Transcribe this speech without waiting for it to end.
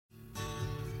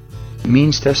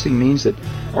Means testing means that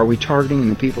are we targeting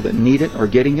the people that need it or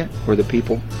getting it, or the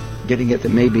people getting it that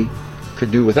maybe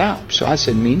could do without? So I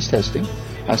said means testing.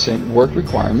 I said work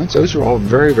requirements. Those are all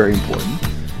very, very important.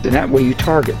 And that way you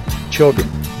target children.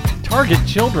 Target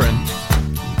children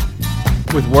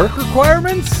with work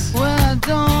requirements? Well, I don't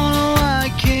know why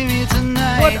I came here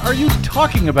tonight. What are you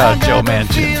talking about, Joe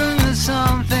Manchin?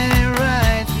 Something ain't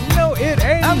right. No, it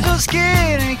ain't. I'm so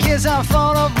scared in case I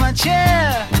fall off my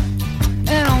chair.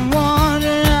 And I'm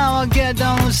wondering how I'll get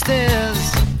down the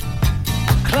stairs.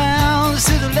 Clowns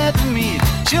to the left of me,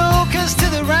 jokers to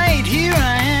the right. Here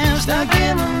I am, stuck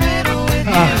in the middle with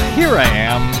you. Here I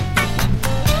am.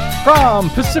 From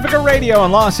Pacifica Radio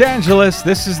in Los Angeles,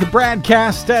 this is the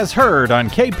BradCast as heard on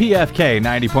KPFK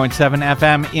 90.7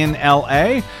 FM in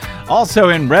LA. Also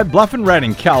in Red Bluff and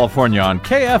Redding, California on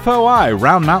KFOI,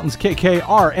 Round Mountains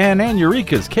KKRN, and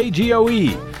Eureka's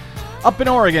KGOE. Up in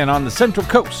Oregon on the Central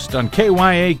Coast on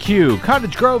KYAQ,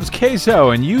 Cottage Grove's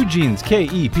KSO, and Eugene's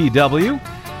KEPW.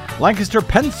 Lancaster,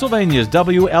 Pennsylvania's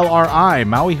WLRI,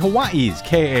 Maui, Hawaii's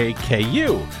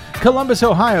KAKU. Columbus,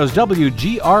 Ohio's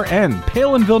WGRN,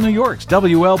 Palinville, New York's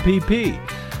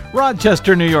WLPP,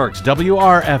 Rochester, New York's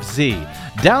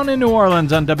WRFZ, down in New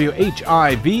Orleans on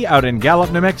WHIV, out in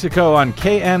Gallup, New Mexico on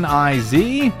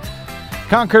KNIZ,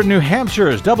 Concord, New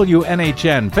Hampshire's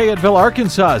WNHN, Fayetteville,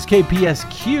 Arkansas's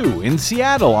KPSQ, in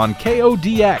Seattle on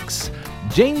KODX,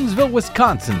 Janesville,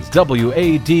 Wisconsin's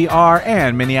WADR,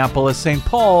 and Minneapolis, St.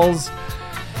 Paul's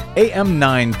AM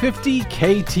 950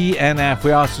 KTNF.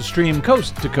 We also stream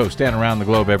coast to coast and around the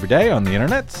globe every day on the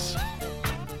internets.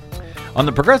 On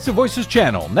the Progressive Voices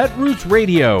channel, Netroots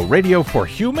Radio, Radio for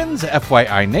Humans,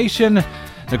 FYI Nation,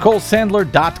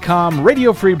 NicoleSandler.com,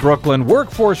 Radio Free Brooklyn,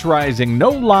 Workforce Rising,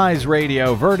 No Lies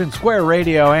Radio, Verdant Square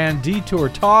Radio, and Detour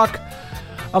Talk,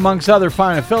 amongst other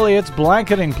fine affiliates,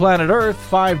 blanketing planet Earth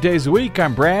 5 days a week.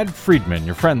 I'm Brad Friedman,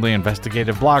 your friendly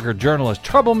investigative blogger, journalist,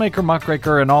 troublemaker,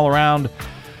 muckraker, and all-around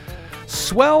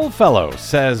swell fellow,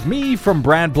 says me from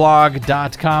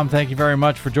bradblog.com. Thank you very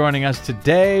much for joining us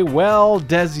today. Well,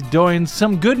 Desi Doyen,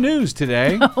 some good news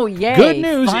today. Oh, yay. Good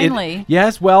news. Finally.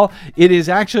 Yes, well, it is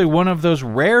actually one of those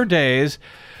rare days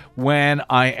when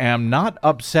I am not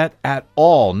upset at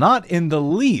all, not in the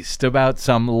least, about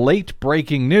some late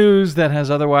breaking news that has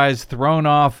otherwise thrown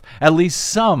off at least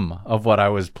some of what I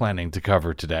was planning to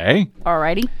cover today.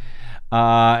 Alrighty.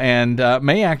 And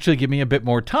may actually give me a bit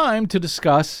more time to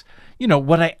discuss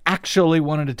what I actually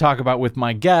wanted to talk about with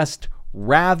my guest,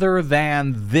 rather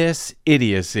than this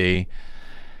idiocy,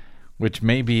 which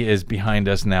maybe is behind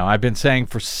us now. I've been saying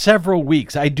for several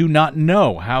weeks, I do not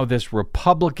know how this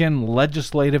Republican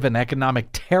legislative and economic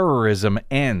terrorism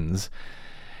ends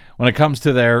when it comes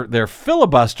to their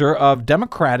filibuster of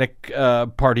Democratic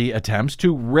Party attempts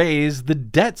to raise the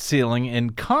debt ceiling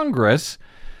in Congress,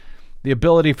 the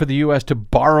ability for the U.S. to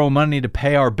borrow money to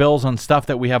pay our bills on stuff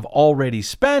that we have already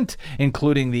spent,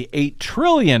 including the $8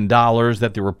 trillion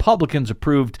that the Republicans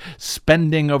approved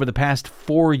spending over the past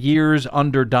 4 years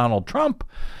under Donald Trump.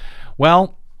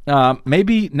 Well,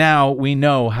 maybe now we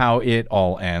know how it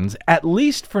all ends, at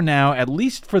least for now, at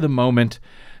least for the moment,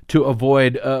 to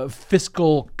avoid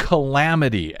fiscal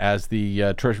calamity, as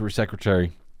the Treasury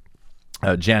Secretary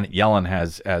Janet Yellen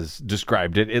has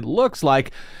described it. It looks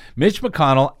like Mitch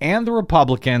McConnell and the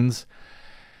Republicans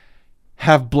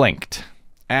have blinked.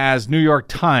 As New York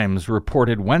Times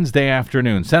reported Wednesday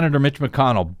afternoon, Senator Mitch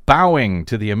McConnell, bowing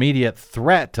to the immediate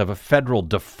threat of a federal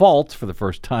default for the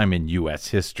first time in U.S.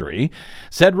 history,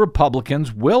 said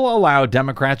Republicans will allow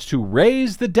Democrats to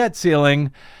raise the debt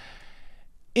ceiling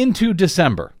into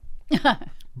December.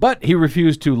 But he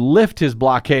refused to lift his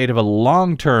blockade of a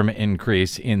long-term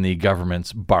increase in the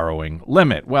government's borrowing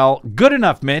limit. Well, good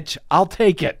enough, Mitch. I'll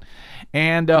take it.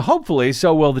 And hopefully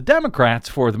so will the Democrats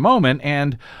for the moment.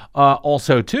 And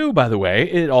also, too, by the way,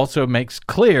 it also makes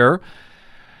clear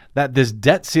that this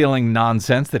debt ceiling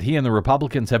nonsense that he and the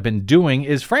Republicans have been doing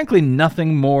is frankly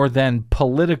nothing more than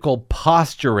political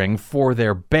posturing for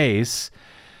their base.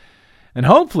 And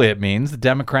hopefully it means the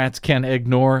Democrats can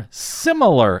ignore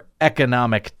similar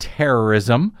economic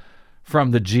terrorism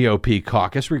from the GOP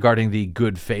caucus regarding the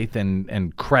good faith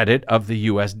and credit of the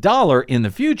U.S. dollar in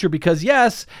the future. Because,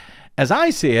 yes, as I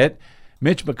see it,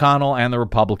 Mitch McConnell and the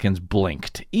Republicans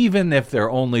blinked, even if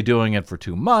they're only doing it for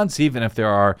 2 months, even if there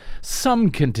are some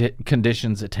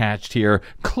conditions attached here.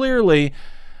 Clearly,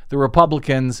 the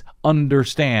Republicans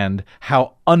understand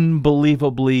how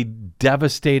unbelievably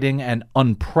devastating and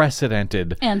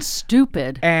unprecedented and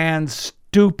stupid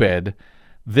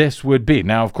this would be.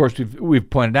 Now, of course, we've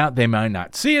pointed out they might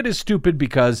not see it as stupid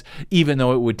because even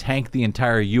though it would tank the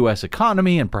entire U.S.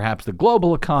 economy and perhaps the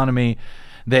global economy,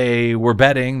 They were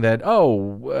betting that,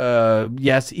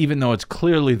 yes, even though it's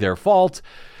clearly their fault,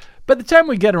 by the time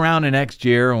we get around to next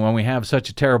year and when we have such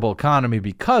a terrible economy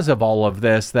because of all of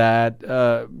this, that,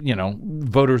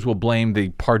 voters will blame the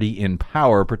party in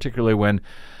power, particularly when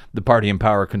the party in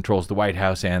power controls the White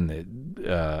House and the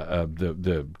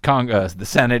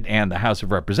Senate and the House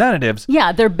of Representatives.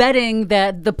 Yeah, they're betting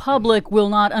that the public will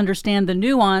not understand the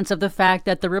nuance of the fact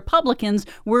that the Republicans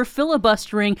were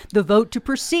filibustering the vote to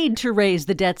proceed to raise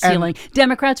the debt ceiling.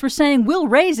 Democrats were saying, we'll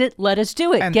raise it, let us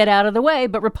do it, get out of the way,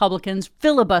 but Republicans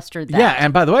filibustered that. Yeah,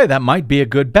 and by the way, that might be a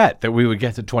good bet that we would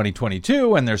get to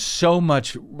 2022, and there's so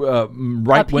much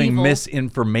right-wing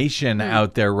misinformation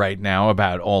out there right now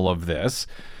about all of this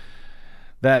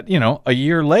that, a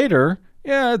year later,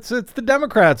 it's the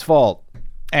Democrats' fault,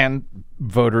 and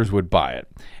voters would buy it.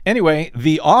 Anyway,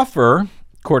 the offer,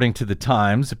 according to the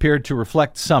Times, appeared to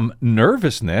reflect some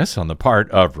nervousness on the part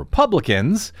of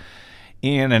Republicans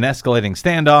in an escalating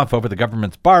standoff over the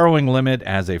government's borrowing limit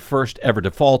as a first-ever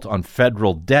default on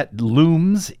federal debt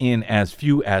looms in as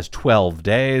few as 12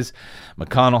 days.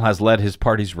 McConnell has led his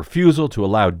party's refusal to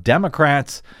allow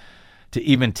Democrats to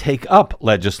even take up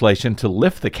legislation to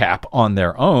lift the cap on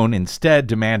their own, instead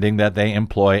demanding that they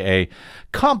employ a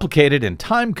complicated and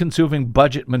time-consuming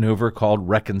budget maneuver called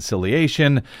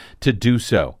reconciliation to do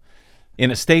so. In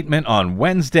a statement on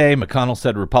Wednesday, McConnell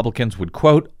said Republicans would,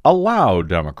 quote, allow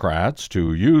Democrats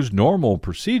to use normal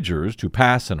procedures to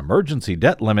pass an emergency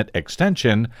debt limit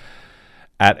extension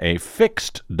at a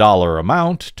fixed dollar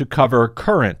amount to cover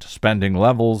current spending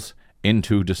levels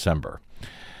into December.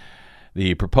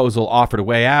 The proposal offered a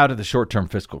way out of the short-term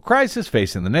fiscal crisis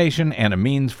facing the nation and a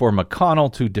means for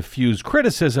McConnell to diffuse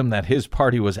criticism that his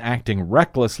party was acting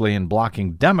recklessly in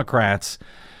blocking Democrats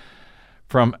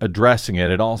from addressing it.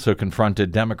 It also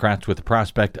confronted Democrats with the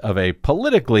prospect of a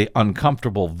politically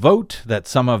uncomfortable vote that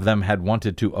some of them had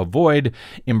wanted to avoid,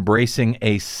 embracing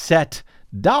a set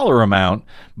dollar amount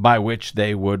by which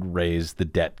they would raise the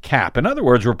debt cap. In other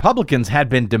words, Republicans had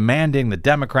been demanding the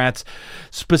Democrats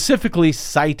specifically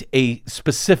cite a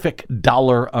specific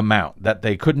dollar amount, that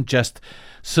they couldn't just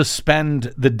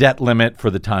suspend the debt limit for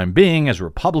the time being, as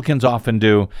Republicans often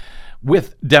do,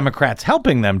 with Democrats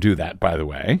helping them do that, by the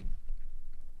way.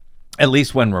 At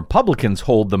least when Republicans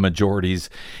hold the majorities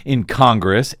in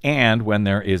Congress and when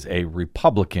there is a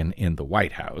Republican in the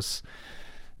White House.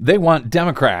 They want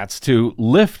Democrats to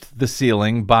lift the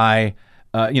ceiling by,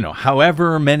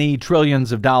 however many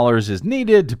trillions of dollars is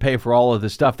needed to pay for all of the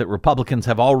stuff that Republicans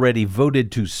have already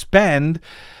voted to spend,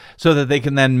 so that they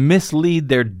can then mislead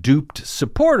their duped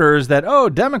supporters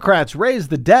that, Democrats raised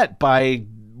the debt by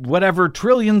whatever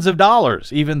trillions of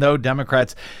dollars, even though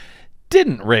Democrats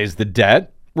didn't raise the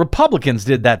debt. Republicans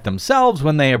did that themselves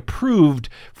when they approved,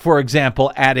 for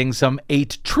example, adding some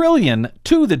 $8 trillion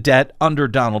to the debt under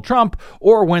Donald Trump,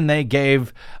 or when they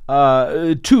gave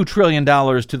 $2 trillion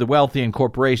to the wealthy and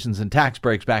corporations and tax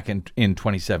breaks back in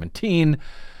 2017.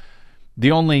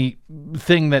 The only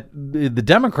thing that the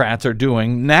Democrats are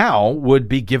doing now would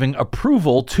be giving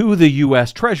approval to the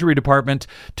U.S. Treasury Department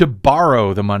to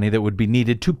borrow the money that would be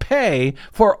needed to pay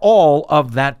for all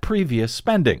of that previous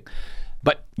spending.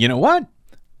 But you know what?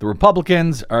 The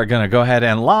Republicans are going to go ahead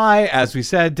and lie, as we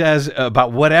said,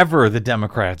 about whatever the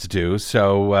Democrats do.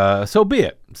 So be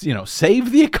it.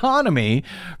 Save the economy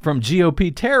from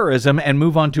GOP terrorism and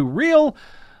move on to real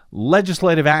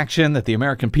legislative action that the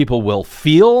American people will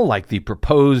feel, like the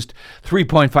proposed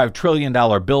 $3.5 trillion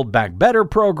Build Back Better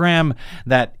program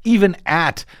that, even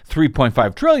at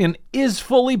 $3.5 trillion, is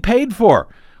fully paid for,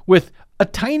 with a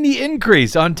tiny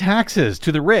increase on taxes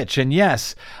to the rich. And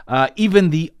yes, even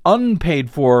the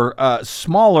unpaid for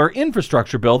smaller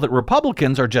infrastructure bill that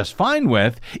Republicans are just fine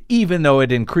with, even though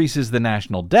it increases the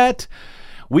national debt,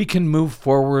 we can move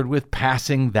forward with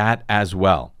passing that as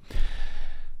well.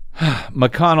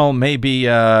 McConnell may be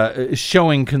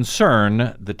showing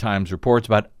concern, the Times reports,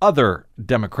 about other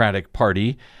Democratic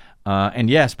Party and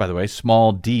yes, by the way,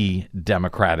 small d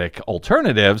Democratic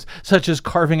alternatives, such as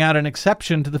carving out an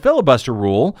exception to the filibuster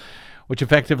rule, which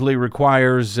effectively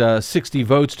requires 60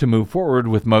 votes to move forward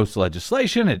with most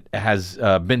legislation. It has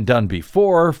been done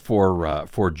before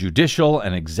for judicial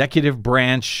and executive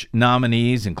branch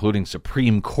nominees, including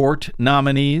Supreme Court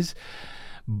nominees.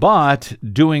 But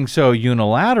doing so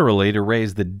unilaterally to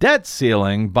raise the debt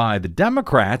ceiling by the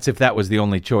Democrats, if that was the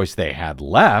only choice they had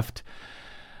left,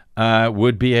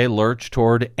 would be a lurch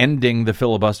toward ending the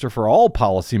filibuster for all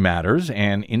policy matters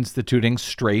and instituting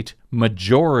straight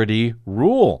majority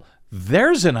rule.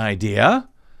 There's an idea.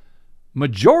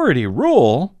 Majority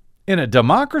rule in a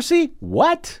democracy?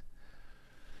 What?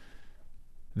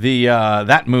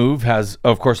 That move has,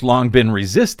 of course, long been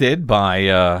resisted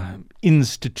by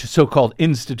so-called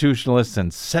institutionalists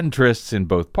and centrists in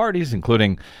both parties,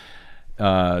 including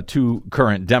two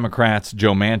current Democrats,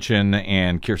 Joe Manchin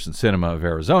and Kyrsten Sinema of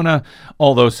Arizona,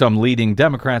 although some leading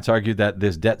Democrats argued that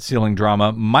this debt ceiling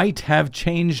drama might have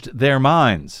changed their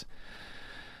minds.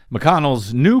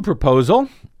 McConnell's new proposal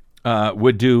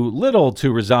would do little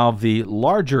to resolve the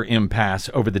larger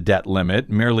impasse over the debt limit,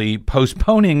 merely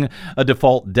postponing a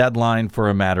default deadline for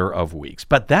a matter of weeks.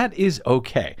 But that is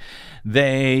okay.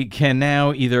 They can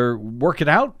now either work it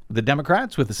out, the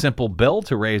Democrats, with a simple bill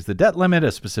to raise the debt limit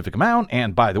a specific amount.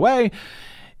 And by the way,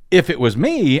 if it was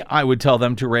me, I would tell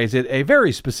them to raise it a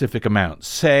very specific amount,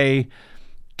 say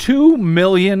 $2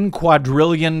 million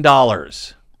quadrillion.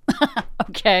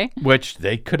 Okay. Which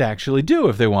they could actually do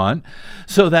if they want,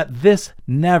 so that this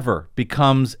never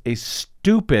becomes a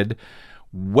stupid,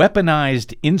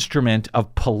 weaponized instrument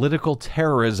of political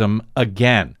terrorism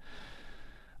again.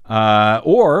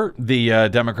 Or the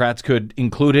Democrats could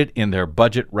include it in their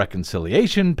budget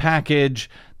reconciliation package,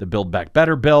 the Build Back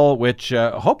Better bill, which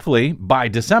hopefully by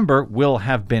December will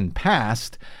have been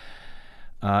passed,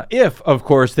 if, of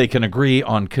course, they can agree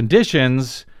on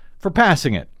conditions for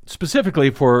passing it.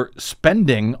 Specifically for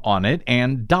spending on it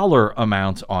and dollar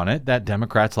amounts on it that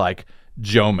Democrats like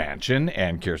Joe Manchin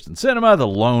and Kyrsten Sinema, the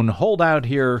lone holdouts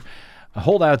here,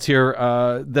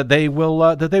 that they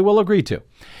will agree to.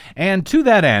 And to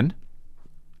that end,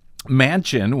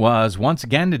 Manchin was once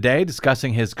again today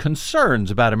discussing his concerns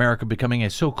about America becoming a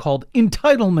so-called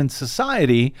entitlement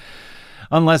society,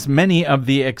 unless many of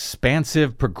the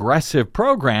expansive progressive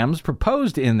programs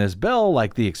proposed in this bill,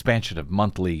 like the expansion of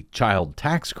monthly child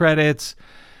tax credits,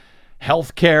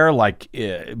 health care, like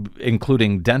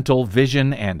including dental,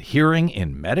 vision, and hearing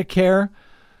in Medicare,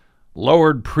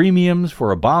 lowered premiums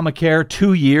for Obamacare,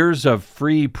 2 years of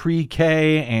free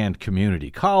pre-K and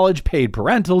community college, paid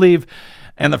parental leave,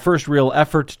 and the first real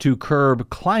effort to curb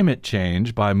climate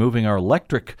change by moving our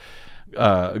electric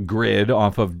grid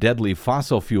off of deadly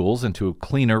fossil fuels into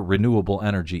cleaner, renewable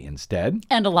energy instead.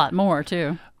 And a lot more,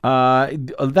 too.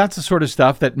 That's the sort of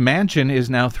stuff that Manchin is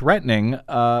now threatening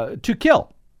to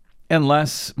kill,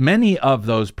 unless many of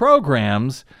those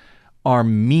programs are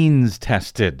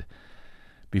means-tested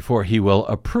before he will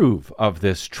approve of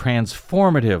this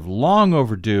transformative, long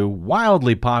overdue,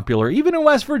 wildly popular, even in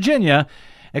West Virginia,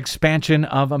 expansion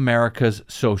of America's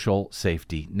social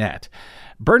safety net.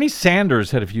 Bernie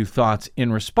Sanders had a few thoughts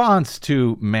in response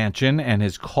to Manchin and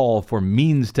his call for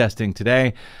means testing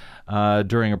today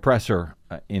during a presser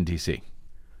in D.C.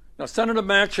 Now, Senator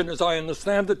Manchin, as I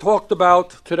understand it, talked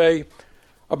about today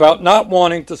about not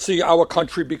wanting to see our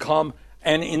country become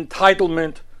an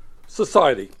entitlement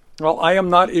society. Well, I am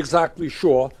not exactly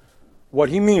sure what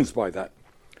he means by that.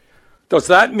 Does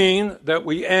that mean that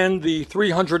we end the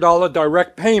 $300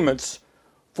 direct payments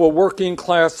for working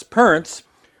class parents,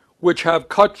 which have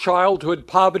cut childhood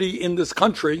poverty in this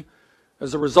country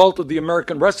as a result of the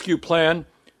American Rescue Plan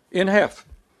in half?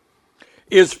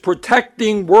 Is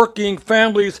protecting working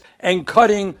families and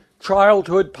cutting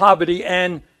childhood poverty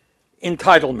an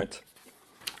entitlement?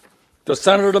 Does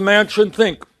Senator Manchin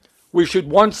think we should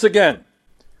once again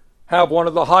have one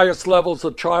of the highest levels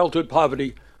of childhood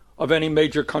poverty of any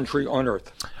major country on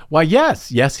earth? Why,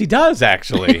 yes, he does,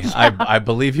 actually. I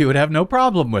believe he would have no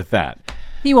problem with that.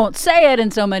 He won't say it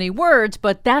in so many words,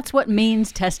 but that's what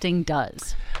means testing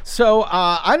does. So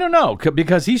I don't know,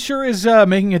 because he sure is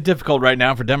making it difficult right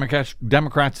now for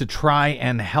Democrats to try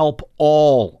and help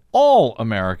all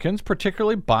Americans,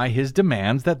 particularly by his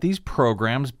demands that these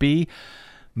programs be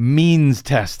means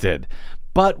tested.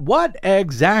 But what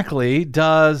exactly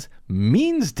does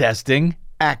means testing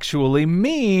actually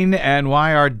mean, and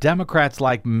why are Democrats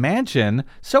like Manchin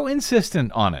so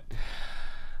insistent on it?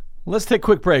 Let's take a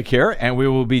quick break here, and we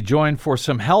will be joined for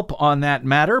some help on that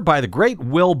matter by the great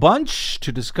Will Bunch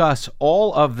to discuss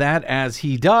all of that as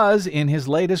he does in his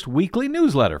latest weekly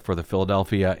newsletter for the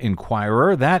Philadelphia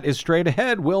Inquirer. That is straight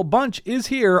ahead. Will Bunch is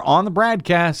here on the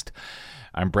BradCast.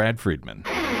 I'm Brad Friedman.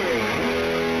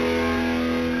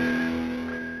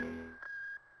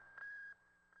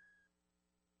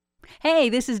 Hey,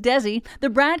 this is Desi. The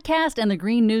BradCast and the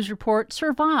Green News Report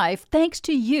survive thanks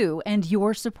to you and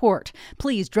your support.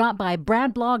 Please drop by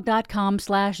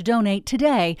bradblog.com/donate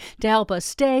today to help us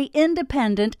stay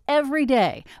independent every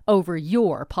day over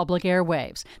your public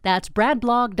airwaves. That's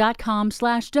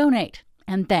bradblog.com/donate.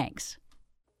 And thanks.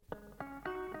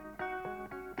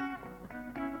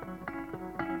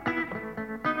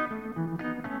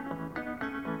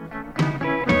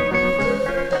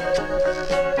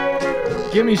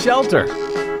 Give me shelter.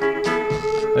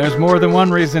 There's more than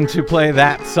one reason to play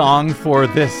that song for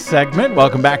this segment.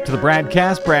 Welcome back to the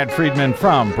BradCast. Brad Friedman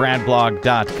from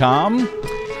bradblog.com.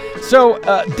 So,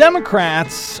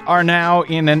 Democrats are now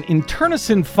in an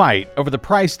internecine fight over the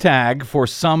price tag for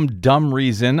some dumb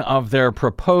reason of their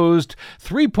proposed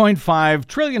 $3.5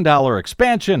 trillion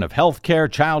expansion of health care,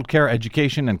 child care,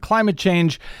 education, and climate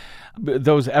change.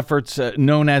 Those efforts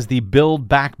known as the Build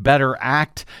Back Better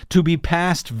Act to be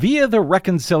passed via the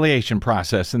reconciliation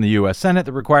process in the U.S. Senate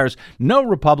that requires no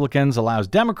Republicans, allows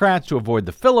Democrats to avoid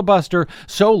the filibuster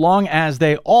so long as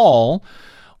they all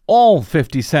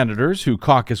 50 senators who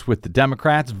caucus with the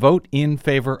Democrats vote in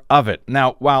favor of it.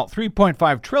 Now, while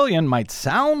 $3.5 trillion might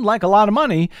sound like a lot of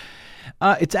money,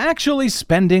 it's actually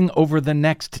spending over the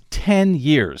next 10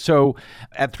 years. So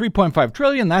at $3.5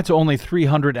 trillion, that's only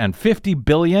 $350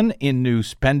 billion in new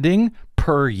spending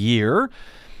per year.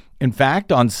 In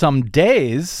fact, on some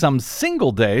days, some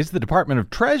single days, the Department of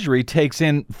Treasury takes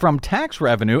in from tax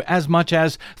revenue as much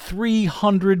as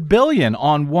 $300 billion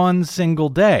on one single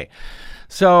day.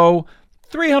 So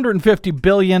 $350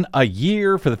 billion a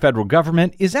year for the federal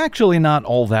government is actually not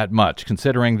all that much,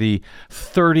 considering the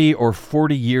 30 or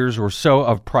 40 years or so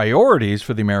of priorities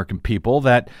for the American people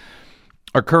that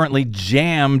are currently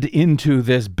jammed into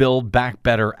this Build Back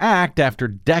Better Act after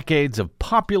decades of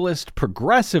populist,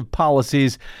 progressive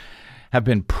policies have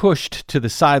been pushed to the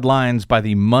sidelines by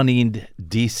the moneyed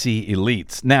D.C.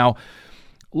 elites. Now,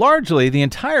 largely, the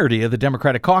entirety of the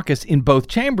Democratic caucus in both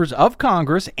chambers of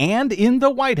Congress and in the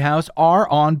White House are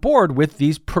on board with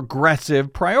these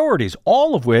progressive priorities,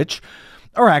 all of which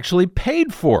are actually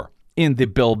paid for in the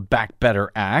Build Back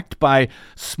Better Act by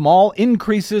small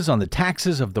increases on the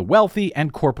taxes of the wealthy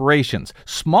and corporations,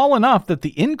 small enough that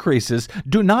the increases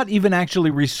do not even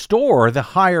actually restore the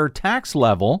higher tax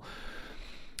level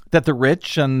that the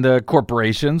rich and the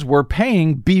corporations were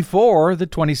paying before the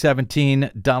 2017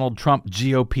 Donald Trump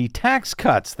GOP tax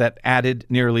cuts that added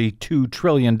nearly $2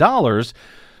 trillion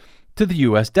to the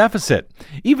U.S. deficit.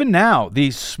 Even now,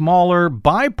 the smaller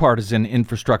bipartisan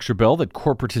infrastructure bill that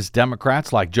corporatist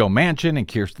Democrats like Joe Manchin and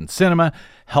Kyrsten Sinema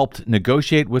helped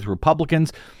negotiate with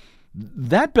Republicans,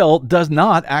 that bill does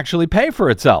not actually pay for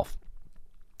itself.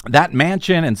 That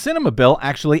Manchin and Sinema bill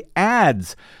actually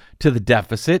adds to the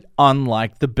deficit,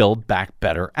 unlike the Build Back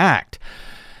Better Act.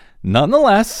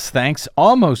 Nonetheless, thanks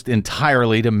almost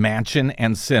entirely to Manchin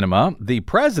and Sinema, the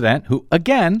president, who,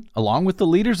 again, along with the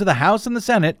leaders of the House and the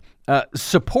Senate,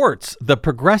 supports the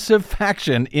progressive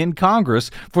faction in Congress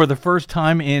for the first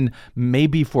time in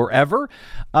maybe forever.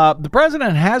 The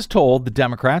president has told the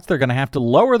Democrats they're going to have to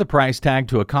lower the price tag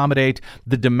to accommodate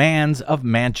the demands of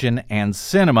Manchin and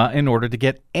Sinema in order to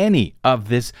get any of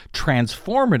this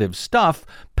transformative stuff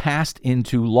passed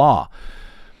into law.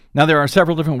 Now, there are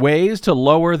several different ways to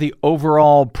lower the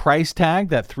overall price tag,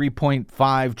 that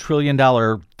 $3.5 trillion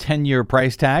 10-year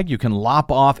price tag. You can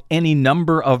lop off any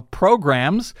number of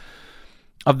programs,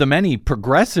 of the many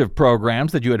progressive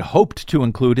programs that you had hoped to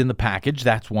include in the package.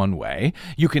 That's one way.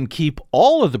 You can keep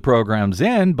all of the programs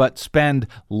in, but spend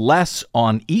less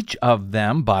on each of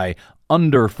them by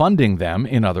underfunding them,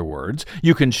 in other words.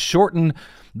 You can shorten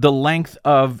the length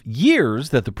of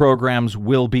years that the programs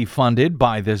will be funded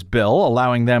by this bill,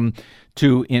 allowing them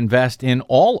to invest in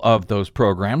all of those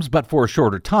programs, but for a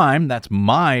shorter time. That's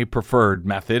my preferred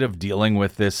method of dealing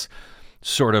with this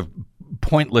sort of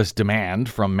pointless demand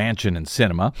from Manchin and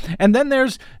Sinema. And then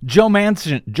there's Joe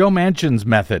Manchin's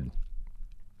method.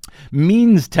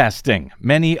 Means testing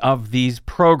many of these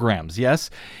programs. Yes,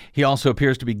 he also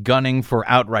appears to be gunning for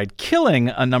outright killing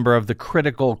a number of the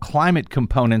critical climate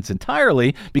components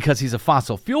entirely because he's a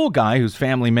fossil fuel guy whose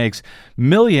family makes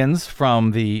millions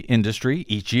from the industry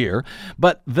each year.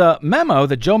 But the memo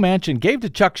that Joe Manchin gave to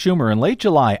Chuck Schumer in late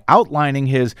July outlining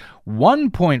his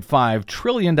 $1.5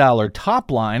 trillion top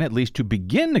line, at least to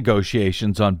begin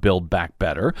negotiations on Build Back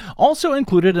Better, also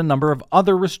included a number of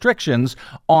other restrictions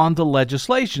on the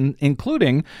legislation,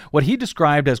 including what he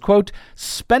described as, quote,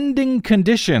 spending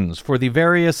conditions for the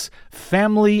various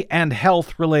family and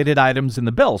health-related items in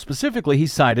the bill. Specifically, he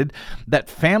cited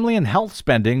that family and health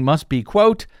spending must be,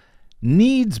 quote,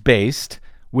 needs-based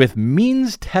with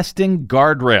means testing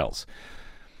guardrails.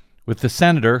 With the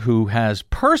senator who has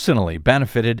personally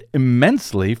benefited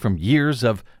immensely from years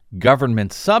of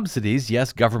government subsidies,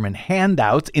 yes, government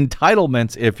handouts,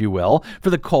 entitlements, if you will,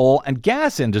 for the coal and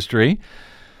gas industry,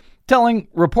 telling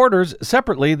reporters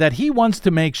separately that he wants to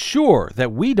make sure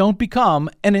that we don't become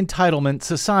an entitlement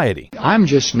society. I'm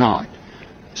just not,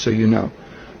 so you know.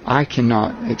 I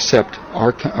cannot accept our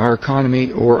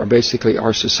economy or basically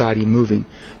our society moving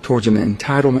towards an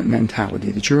entitlement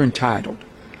mentality, that you're entitled.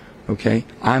 Okay,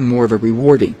 I'm more of a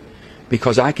rewarding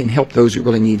because I can help those who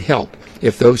really need help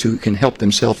if those who can help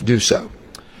themselves do so.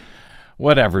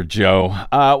 Whatever, Joe.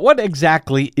 What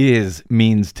exactly is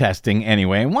means testing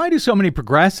anyway? And why do so many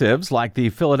progressives, like the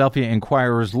Philadelphia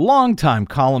Inquirer's longtime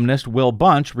columnist Will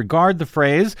Bunch, regard the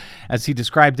phrase, as he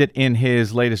described it in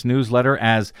his latest newsletter,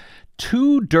 as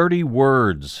two dirty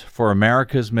words for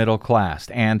America's middle class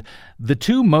and the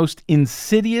two most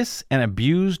insidious and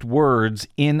abused words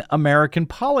in American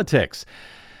politics?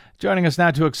 Joining us now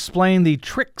to explain the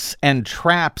tricks and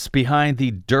traps behind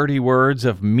the dirty words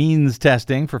of means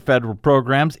testing for federal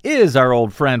programs is our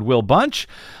old friend Will Bunch,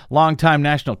 longtime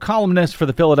national columnist for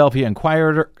the Philadelphia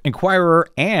Inquirer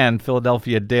and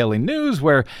Philadelphia Daily News,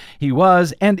 where he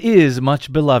was and is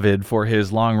much beloved for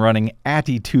his long-running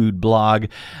Attitude blog.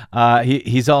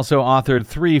 He's also authored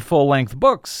 3 full-length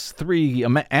books, 3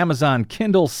 Amazon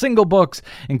Kindle single books,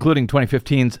 including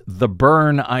 2015's The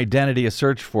Burn Identity, a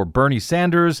search for Bernie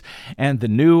Sanders, and The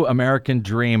New American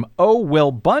Dream. Oh, Will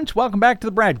Bunch, welcome back to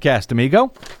the BradCast,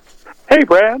 amigo. Hey,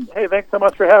 Brad. Hey, thanks so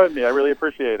much for having me. I really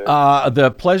appreciate it.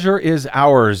 The pleasure is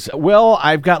ours. Will,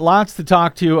 I've got lots to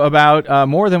talk to you about,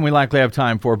 more than we likely have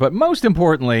time for, but most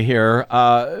importantly here,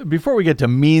 before we get to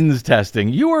means testing,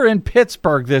 you were in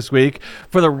Pittsburgh this week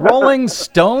for the Rolling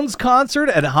Stones concert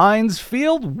at Heinz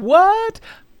Field. What?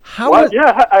 How was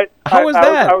that? I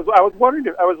was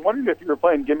wondering if you were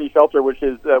playing "Gimme Shelter," which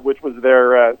was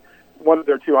their one of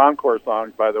their 2 encore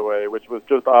songs, by the way, which was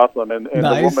just awesome. And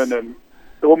nice.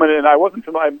 the woman, and I wasn't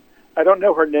familiar. I don't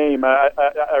know her name.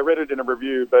 I read it in a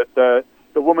review, but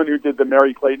the woman who did the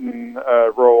Mary Clayton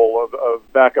role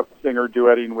of backup singer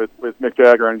duetting with Mick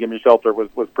Jagger on "Gimme Shelter" was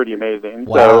pretty amazing.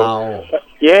 Wow. So,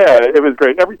 yeah, it was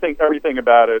great. Everything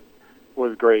about it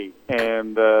was great.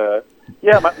 And my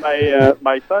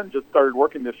son just started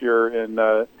working this year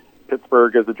in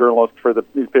Pittsburgh as a journalist for the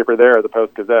newspaper there, the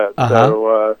Post-Gazette.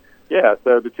 So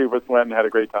so the 2 of us went and had a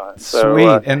great time. Sweet.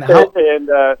 So, and how?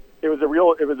 It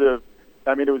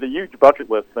was a huge bucket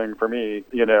list thing for me.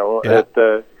 You know, Yeah.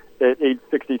 at age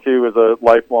 62, as a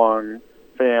lifelong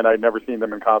fan, I'd never seen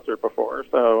them in concert before.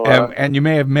 So And you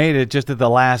may have made it just at the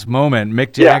last moment.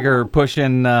 Mick Jagger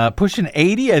pushing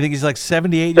 80. I think he's like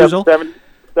 78 years old.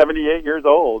 78 years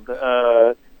old.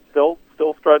 Still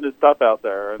strutting his stuff out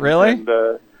there. Really?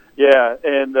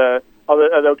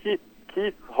 Although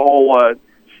Keith's whole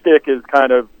shtick is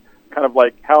kind of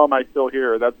like, how am I still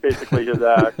here? That's basically his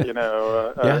act, you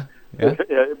know.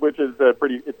 Which is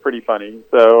pretty funny.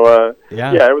 So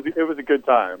it was a good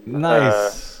time.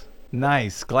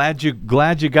 Nice. Glad you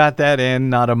got that in.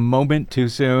 Not a moment too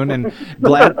soon, and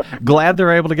glad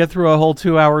they're able to get through a whole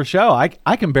 2-hour show. I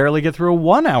can barely get through a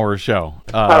 1-hour show.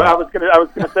 I was gonna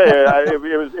say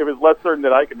it was less certain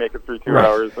that I could make it through 2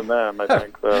 hours than them. I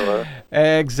think so.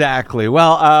 Exactly.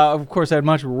 Well, of course, I'd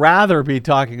much rather be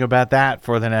talking about that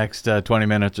for the next 20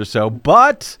 minutes or so,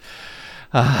 but.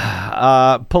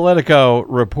 Politico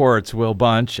reports, Will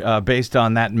Bunch, based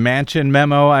on that Manchin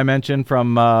memo I mentioned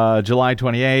from July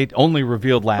 28, only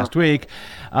revealed last week,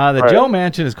 that Joe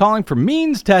Manchin is calling for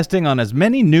means testing on as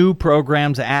many new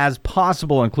programs as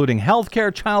possible, including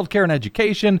healthcare, childcare, and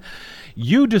education.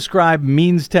 You describe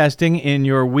means testing in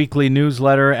your weekly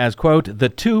newsletter as, quote, the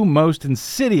 2 most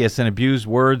insidious and abused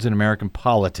words in American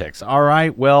politics. All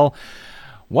right, well,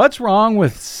 what's wrong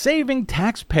with saving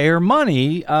taxpayer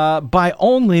money by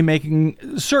only making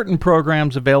certain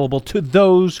programs available to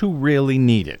those who really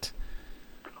need it?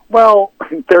 Well,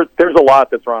 there's a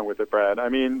lot that's wrong with it, Brad.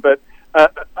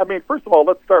 First of all,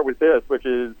 let's start with this, which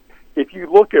is, if you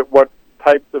look at what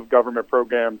types of government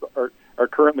programs are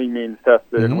currently means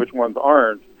tested and which ones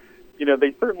aren't, you know,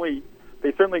 they certainly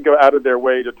go out of their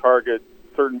way to target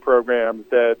certain programs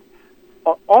that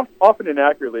often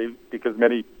inaccurately, because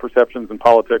many perceptions in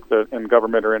politics and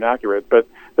government are inaccurate, but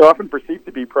they're often perceived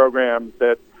to be programs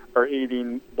that are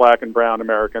aiding Black and Brown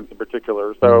Americans in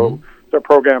particular. So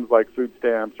programs like food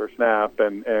stamps or SNAP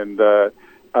and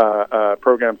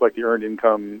programs like the Earned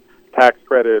Income Tax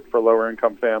Credit for lower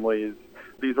income families,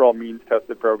 these are all means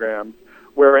tested programs.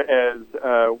 Whereas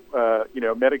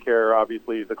Medicare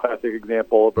obviously is a classic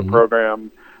example of a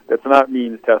program that's not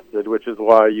means tested, which is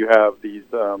why you have these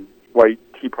white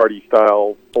Tea Party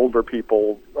style older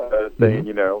people saying,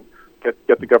 you know,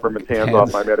 get the government's hands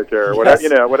off my Medicare, or whatever, you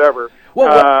know, whatever.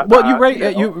 Well, you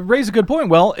raise a good point.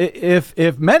 Well, if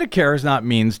Medicare is not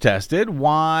means tested,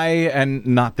 why? And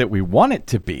not that we want it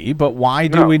to be, but why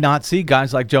do we not see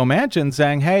guys like Joe Manchin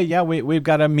saying, "Hey, yeah, we've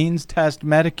got a means test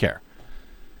Medicare"?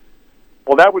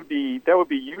 Well, that would be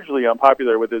hugely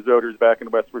unpopular with his voters back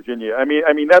in West Virginia. I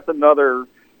mean that's another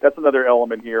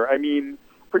element here. I mean,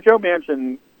 for Joe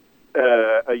Manchin,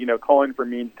 calling for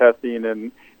means testing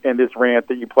and this rant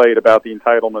that you played about the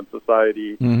entitlement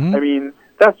society. Mm-hmm. I mean,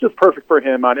 that's just perfect for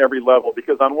him on every level,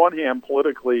 because on one hand,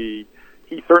 politically,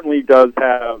 he certainly does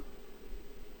have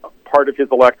part of his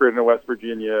electorate in West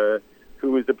Virginia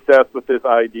who is obsessed with this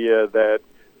idea that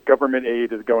government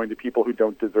aid is going to people who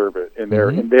don't deserve it, in their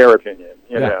opinion.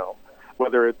 You know,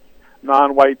 whether it's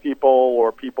non-white people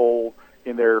or people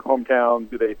in their hometowns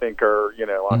who they think are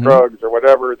on drugs or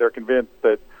whatever. They're convinced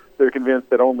that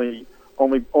only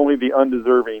the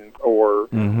undeserving or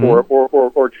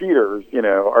cheaters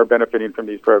are benefiting from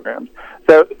these programs.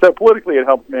 So politically, it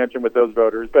helps Manchin with those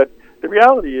voters. But the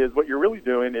reality is, what you're really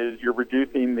doing is you're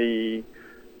reducing the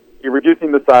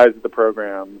size of the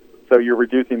programs. So you're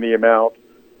reducing the amount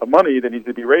of money that needs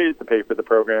to be raised to pay for the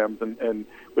programs, and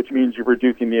which means you're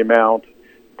reducing the amount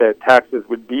that taxes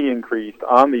would be increased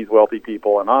on these wealthy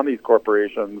people and on these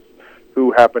corporations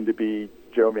who happen to be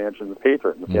Joe Manchin's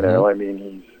patrons. I mean,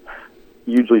 he's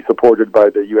hugely supported by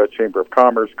the U.S. Chamber of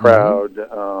Commerce crowd.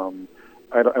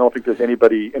 I don't think there's any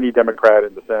Democrat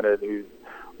in the Senate who's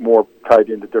more tied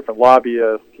into different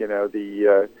lobbyists.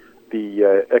 The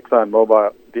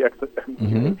ExxonMobil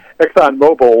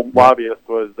lobbyist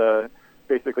was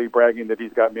basically bragging that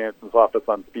he's got Manchin's office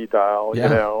on speed dial.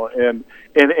 And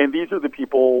these are the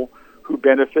people who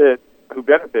benefit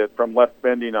from less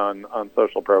spending on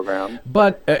social programs.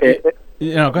 But go ahead.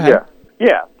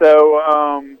 Yeah.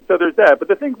 So there's that. But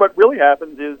the thing, what really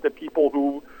happens is that people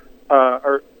who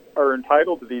are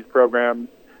entitled to these programs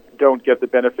don't get the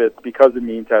benefits because of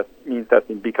means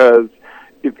testing, because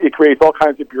it creates all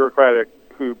kinds of bureaucratic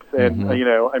hoops. And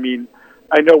I mean,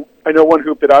 I know one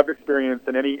hoop that I've experienced,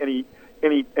 and any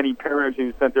parent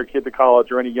who's sent their kid to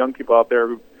college, or any young people out there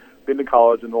who've been to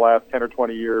college in the last 10 or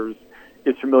 20 years,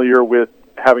 is familiar with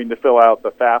having to fill out the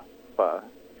FAFSA,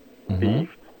 the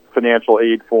financial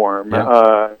aid form,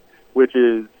 which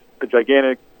is a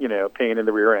gigantic, pain in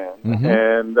the rear end.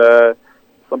 And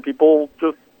some people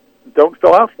just don't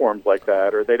fill out forms like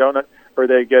that, or they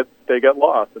get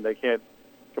lost and they can't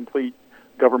complete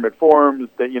government forms.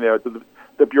 That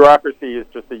the bureaucracy is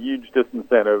just a huge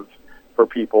disincentive for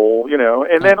people,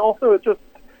 and then also it's just,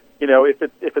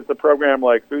 if it's a program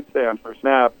like food stamps or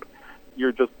SNAP,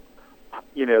 you're just,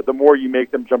 the more you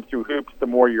make them jump through hoops, the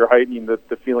more you're heightening the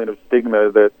feeling of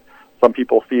stigma that some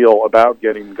people feel about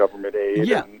getting government aid.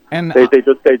 Yeah, and they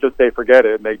forget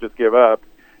it and they just give up.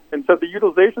 And so the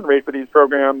utilization rate for these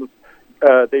programs,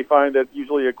 they find that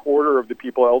usually a quarter of the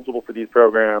people eligible for these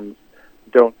programs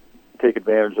don't take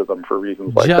advantage of them for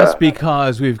reasons like that. Just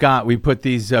because we put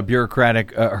these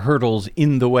bureaucratic hurdles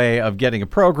in the way of getting a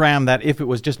program that, if it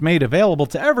was just made available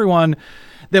to everyone,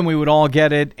 then we would all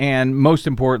get it, and most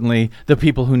importantly, the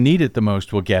people who need it the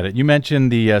most will get it. You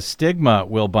mentioned the stigma,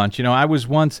 Will Bunch. I was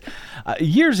once,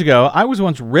 years ago,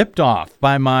 ripped off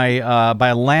by by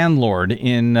a landlord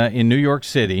in New York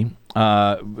City,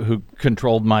 who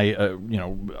controlled my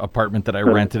apartment that I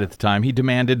rented at the time. He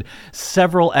demanded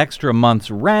several extra months'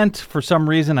 rent for some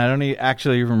reason. I don't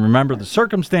actually even remember the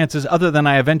circumstances, other than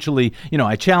I eventually,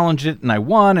 I challenged it and I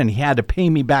won, and he had to pay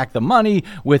me back the money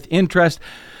with interest.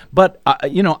 But,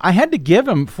 I had to give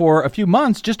him for a few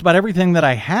months just about everything that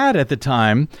I had at the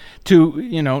time to,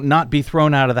 not be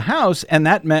thrown out of the house, and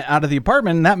that meant out of the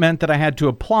apartment. And that meant that I had to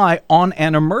apply on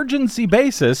an emergency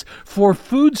basis for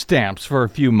food stamps for a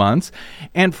few months.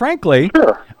 And frankly,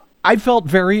 I felt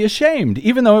very ashamed,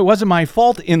 even though it wasn't my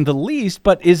fault in the least.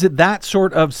 But is it that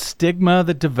sort of stigma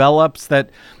that develops that,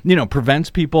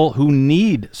 prevents people who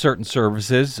need certain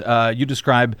services? You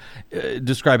describe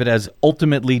it as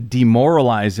ultimately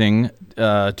demoralizing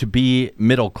to be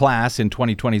middle class in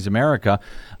 2020's America.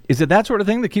 Is it that sort of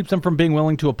thing that keeps them from being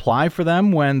willing to apply for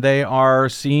them when they are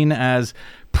seen as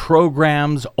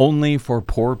programs only for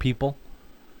poor people?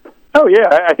 Oh,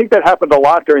 yeah. I think that happened a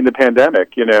lot during the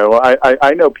pandemic.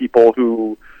 I know people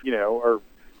who, are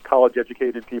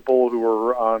college-educated people who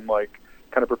were on,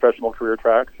 kind of professional career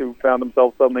tracks who found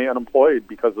themselves suddenly unemployed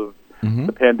because of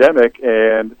the pandemic,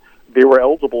 and they were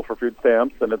eligible for food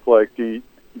stamps, and it's like, do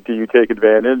you take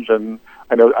advantage? And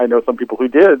I know some people who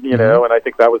did, and I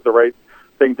think that was the right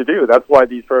thing to do. That's why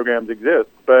these programs exist.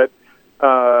 But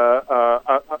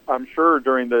I'm sure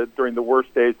during the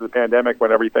worst days of the pandemic,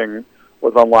 when everything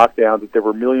was on lockdown, that there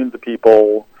were millions of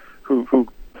people who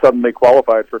suddenly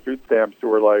qualified for food stamps who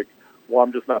were like, well,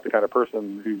 I'm just not the kind of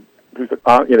person who's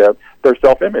their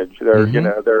self-image, their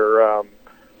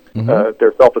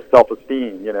their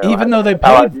self-esteem, even though they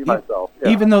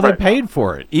paid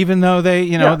for it, even though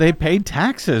they paid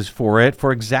taxes for it,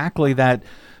 for exactly that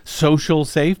social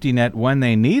safety net when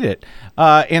they need it,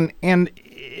 and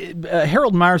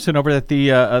Harold Meyerson over at the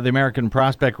American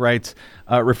Prospect writes,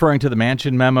 referring to the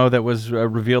Manchin memo that was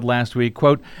revealed last week,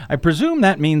 quote, "I presume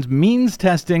that means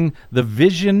testing the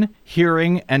vision,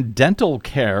 hearing, and dental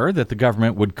care that the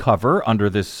government would cover under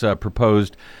this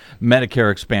proposed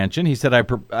Medicare expansion." He said,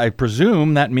 I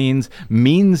presume that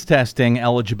means testing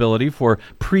eligibility for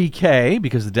pre-K,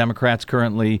 because the Democrats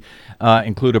currently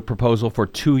include a proposal for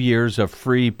 2 years of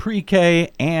free pre-K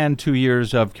and 2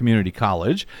 years of community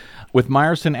college, with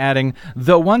Meyerson adding,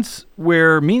 though once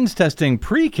we're means testing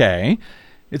pre-K,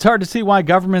 it's hard to see why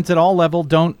governments at all level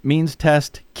don't means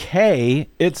test K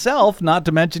itself, not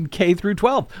to mention K through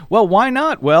 12. Well, why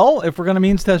not? Well, if we're going to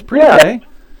means test pre-K... Yeah.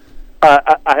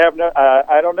 I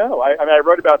don't know. I mean, I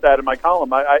wrote about that in my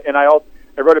column. I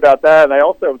wrote about that, and I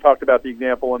also talked about the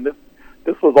example, and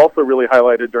this was also really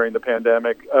highlighted during the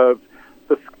pandemic, of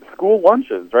the school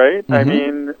lunches, right? Mm-hmm. I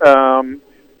mean,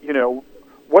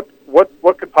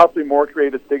 what could possibly more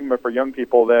create a stigma for young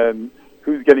people than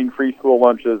who's getting free school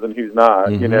lunches and who's not?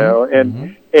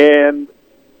 Mm-hmm. And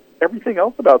everything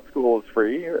else about school is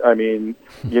free. I mean,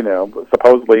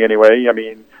 supposedly anyway. I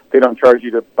mean, they don't charge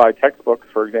you to buy textbooks,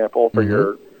 for example, for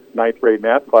your ninth grade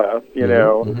math class,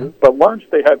 But lunch,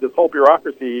 they had this whole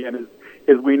bureaucracy, and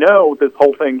as we know, this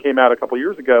whole thing came out a couple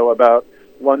years ago about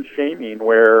lunch shaming,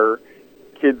 where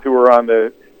kids who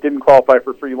were didn't qualify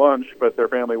for free lunch, but their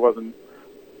family wasn't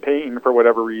paying for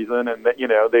whatever reason, and that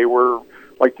they were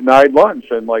like denied lunch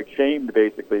and like shamed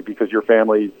basically because your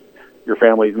family's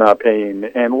not paying.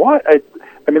 And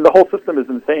I mean, the whole system is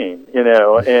insane,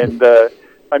 and.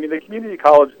 I mean, the community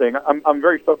college thing, I'm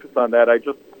very focused on that.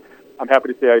 I'm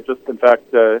happy to say in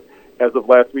fact, as of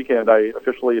last weekend, I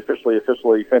officially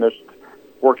finished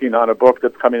working on a book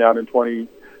that's coming out in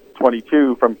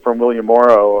 2022 from William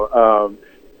Morrow.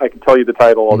 I can tell you the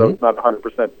title, although it's not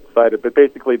 100% cited, but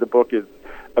basically the book is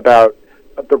about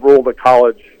the role that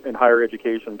college and higher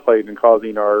education played in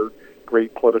causing our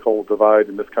great political divide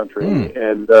in this country.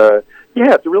 And,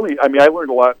 it's really, I mean, I learned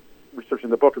a lot researching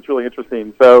the book. It's really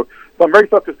interesting. So I'm very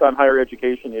focused on higher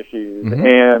education issues,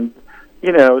 and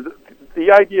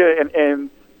the idea, and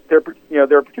they're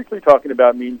particularly talking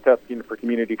about means testing for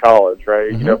community college,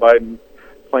 right? Biden's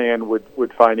plan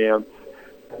would finance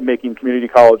making community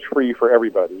college free for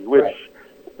everybody, which,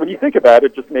 when you think about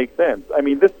it, just makes sense. I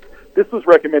mean, this was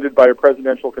recommended by a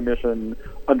presidential commission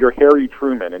under Harry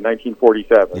Truman in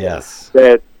 1947. Yes,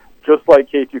 that just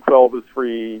like K-12 is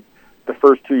free, the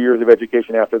first 2 years of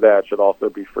education after that should also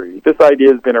be free. This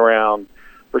idea has been around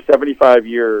for 75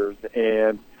 years,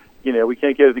 and, we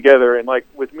can't get it together. And, like,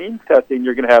 with means testing,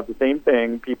 you're going to have the same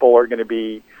thing. People are going to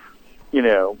be,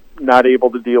 not able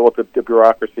to deal with the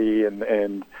bureaucracy,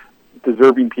 and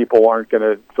deserving people aren't going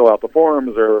to fill out the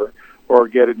forms or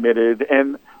get admitted.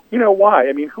 And, why?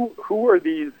 I mean, who are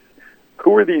these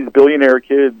billionaire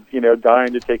kids,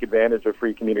 dying to take advantage of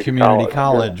free community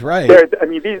college? Right? I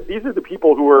mean, these are the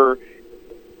people who are,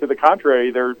 to the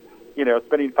contrary, they're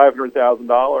spending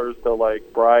 $500,000 to like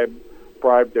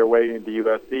bribe their way into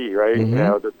USC, right?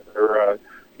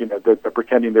 That they're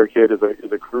pretending their kid is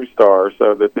a crew star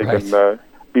so that they can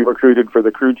be recruited for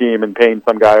the crew team and paying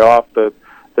some guy off to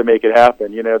make it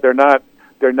happen.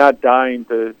 They're not dying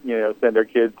to send their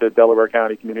kid to Delaware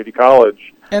County Community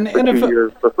College for 2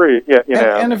 years for free.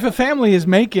 And if a family is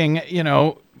making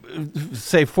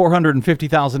say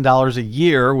 $450,000 a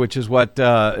year, which is what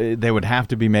they would have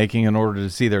to be making in order to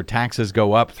see their taxes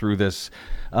go up through this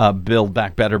Build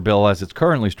Back Better bill as it's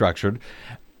currently structured,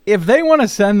 if they want to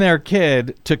send their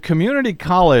kid to community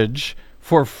college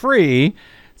for free,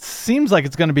 seems like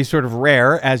it's going to be sort of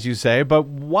rare, as you say, but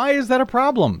why is that a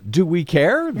problem? Do we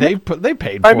care? They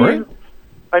paid for it.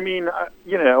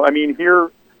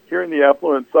 Here in the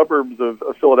affluent suburbs of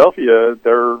Philadelphia,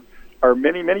 there are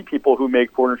many, many people who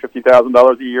make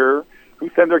 $450,000 a year who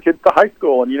send their kids to high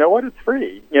school, and you know what? It's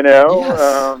free. Yes.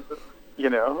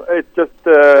 It's just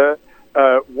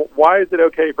why is it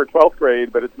okay for 12th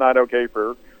grade, but it's not okay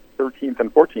for 13th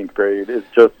and 14th grade? It's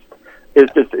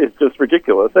just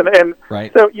ridiculous. And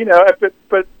right. So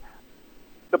but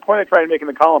the point I try and make in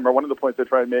the column, or one of the points I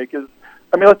try and make, is,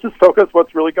 let's just focus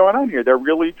what's really going on here. They're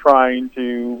really trying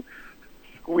to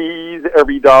squeeze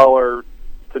every dollar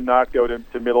to not go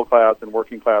to middle class and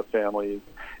working class families,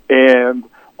 and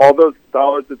all those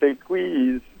dollars that they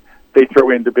squeeze, they throw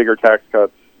into bigger tax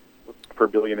cuts for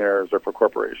billionaires or for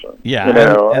corporations. Yeah,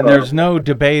 and there's no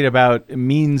debate about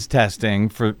means testing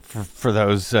for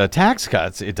those tax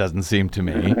cuts. It doesn't seem to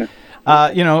me.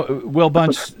 Will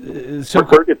Bunch. It's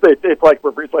like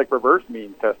reverse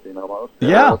means testing almost.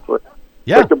 Yeah.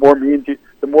 Like the more means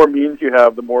you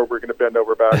have, the more we're going to bend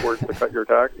over backwards to cut your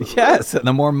taxes. Yes, and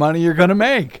the more money you're going to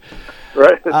make.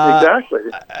 Right, exactly.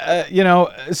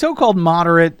 So-called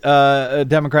moderate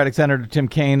Democratic Senator Tim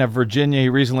Kaine of Virginia, he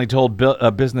recently told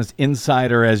Business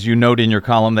Insider, as you note in your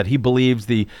column, that he believes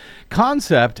the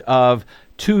concept of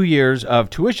 2 years of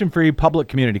tuition-free public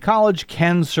community college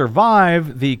can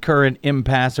survive the current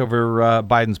impasse over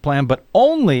Biden's plan, but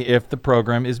only if the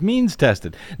program is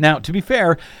means-tested. Now, to be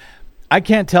fair, I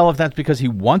can't tell if that's because he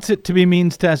wants it to be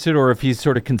means-tested or if he's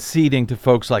sort of conceding to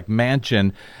folks like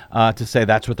Manchin to say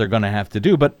that's what they're going to have to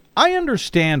do. But I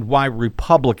understand why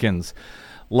Republicans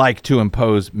like to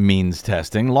impose means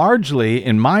testing, largely,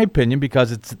 in my opinion,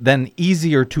 because it's then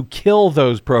easier to kill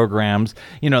those programs.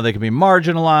 They can be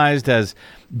marginalized as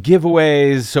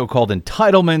giveaways, so-called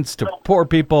entitlements to poor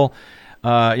people.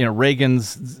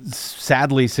 Reagan's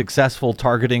sadly successful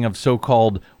targeting of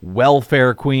so-called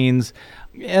welfare queens.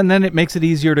 And then it makes it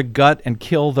easier to gut and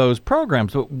kill those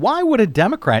programs. But why would a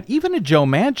Democrat, even a Joe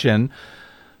Manchin,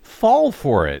 fall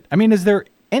for it? I mean, is there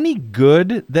any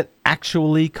good that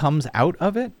actually comes out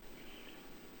of it?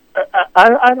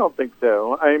 I don't think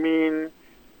so. I mean,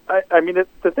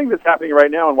 the thing that's happening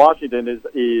right now in Washington is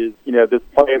this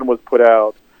plan was put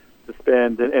out to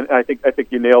spend, and I think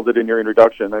you nailed it in your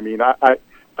introduction. I mean, I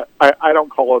don't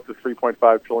call it the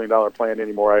 $3.5 trillion plan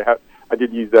anymore. I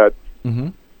did use that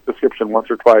description once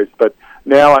or twice, but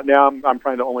now I'm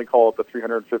trying to only call it the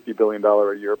 $350 billion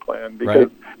a year plan, because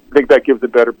I think that gives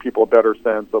people a better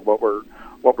sense of what we're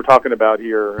talking about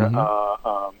here.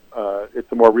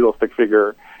 It's a more realistic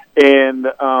figure, and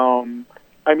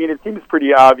it seems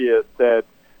pretty obvious that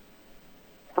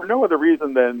for no other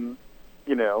reason than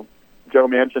Joe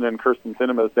Manchin and Kirsten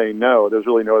Sinema saying no. There's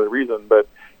really no other reason, but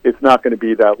it's not going to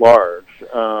be that large.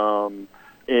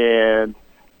 And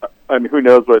I mean, who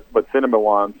knows what Sinema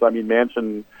wants? I mean,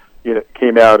 Manchin,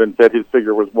 came out and said his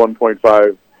figure was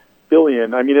 1.5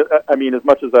 billion. I mean, as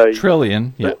much as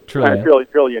trillion.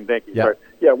 Trillion. Thank you. Yeah. Sorry.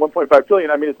 Yeah, 1.5 trillion.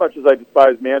 I mean, as much as I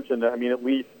despise Manchin, I mean, at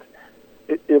least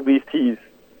he's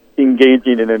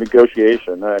engaging in a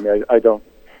negotiation. I mean, I don't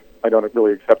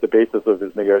really accept the basis of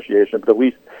his negotiation, but at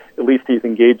least he's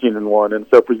engaging in one. And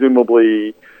so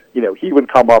presumably, he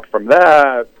would come up from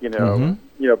that.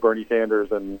 Bernie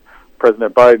Sanders and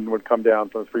President Biden would come down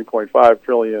from 3.5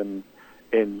 trillion,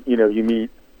 and you meet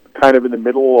kind of in the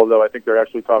middle. Although I think they're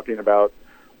actually talking about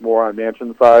more on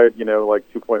Manchin's side, like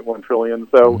 2.1 trillion.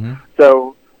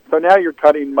 So now you're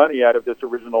cutting money out of this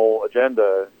original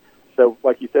agenda. So,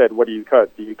 like you said, what do you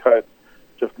cut? Do you cut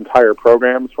just entire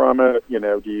programs from it? Do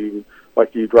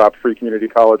you drop free community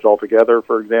college altogether,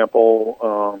 for example?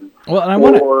 Or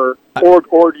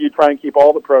do you try and keep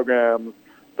all the programs,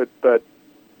 but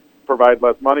provide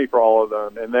less money for all of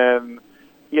them? And then,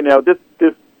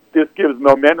 this gives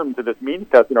momentum to this means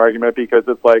testing argument, because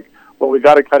it's like, well, we've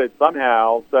got to cut it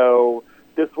somehow. So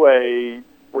this way,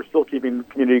 we're still keeping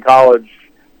community college,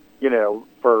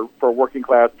 for working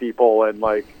class people, and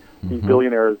like these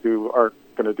billionaires who aren't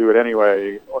going to do it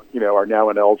anyway, are now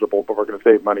ineligible, but we're going to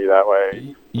save money that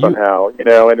way somehow,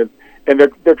 and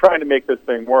they're trying to make this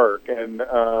thing work, and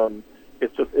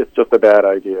it's just a bad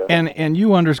idea. And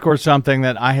you underscore something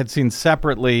that I had seen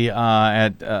separately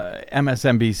at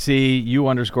MSNBC. You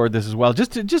underscored this as well,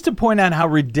 just to point out how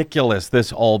ridiculous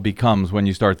this all becomes when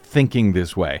you start thinking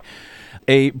this way.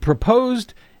 A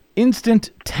proposed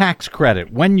instant tax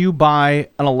credit when you buy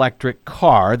an electric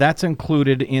car, that's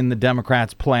included in the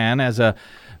Democrats' plan as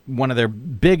one of their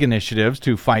big initiatives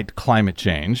to fight climate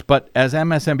change. But as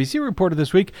MSNBC reported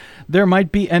this week, there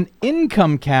might be an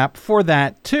income cap for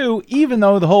that too, even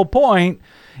though the whole point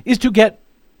is to get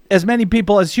as many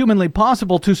people as humanly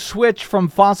possible to switch from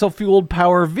fossil-fueled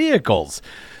power vehicles.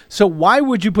 So why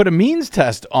would you put a means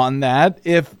test on that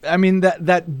if,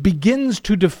 that begins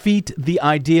to defeat the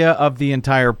idea of the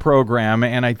entire program?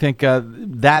 And I think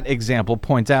that example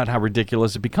points out how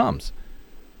ridiculous it becomes.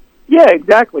 Yeah,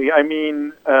 exactly. I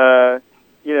mean, a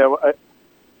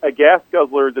gas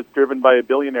guzzler that's driven by a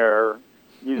billionaire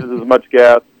uses as much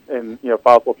gas and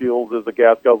fossil fuels as a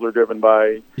gas guzzler driven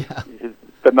by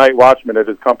the night watchman at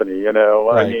his company. Right.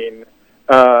 I mean,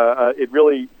 it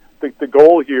really. The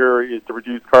goal here is to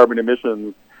reduce carbon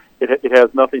emissions. It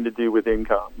has nothing to do with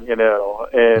income, and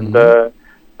and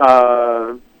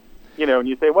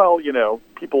you say, well,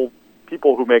 people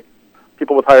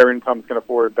with higher incomes can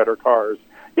afford better cars.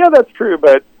 Yeah, that's true,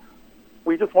 but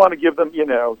we just want to give them,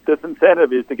 this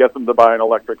incentive is to get them to buy an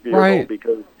electric vehicle,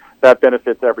 because that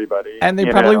benefits everybody. And they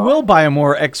probably will buy a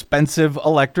more expensive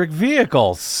electric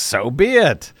vehicle. So be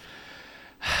it.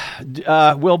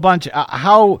 Will Bunch,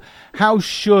 how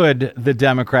should the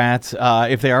Democrats,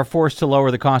 if they are forced to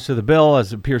lower the cost of the bill,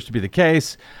 as appears to be the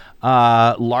case,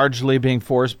 largely being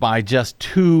forced by just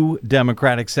 2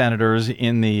 Democratic senators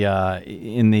in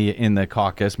the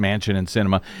caucus, Manchin and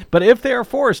Sinema. But if they are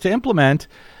forced to implement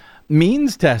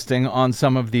means testing on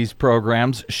some of these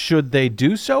programs, should they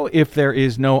do so if there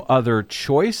is no other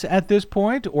choice at this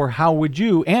point? Or how would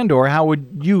you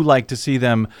like to see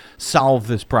them solve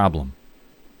this problem?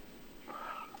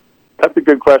 That's a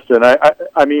good question.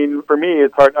 I mean, for me,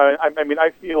 it's hard. I mean, I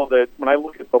feel that when I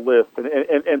look at the list,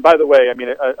 and by the way, I mean,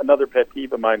 another pet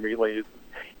peeve of mine really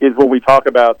is when we talk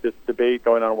about this debate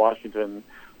going on in Washington,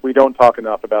 we don't talk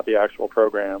enough about the actual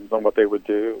programs and what they would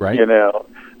do. Right.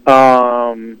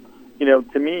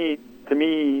 To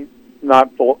me,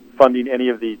 not funding any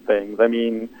of these things. I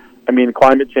mean,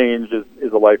 climate change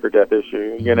is a life or death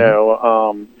issue.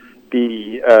 Mm-hmm.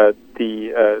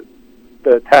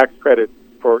 The tax credit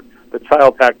for the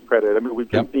child tax credit. I mean, we've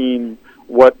just seen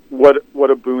what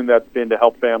a boon that's been to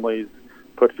help families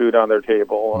put food on their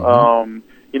table. Mm-hmm.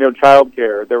 Child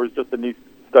care. There was just a new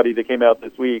study that came out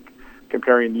this week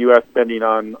comparing U.S. spending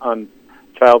on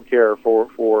child care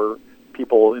for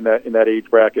people in that age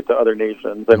bracket to other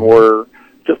nations, and we're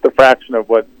just a fraction of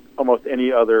what almost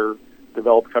any other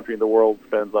developed country in the world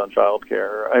spends on child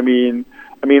care. I mean,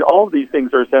 all of these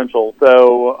things are essential.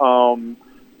 So,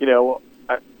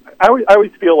 I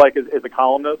always feel like as a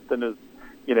columnist and as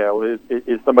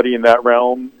somebody in that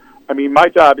realm, I mean, my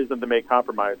job isn't to make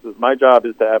compromises. My job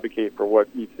is to advocate for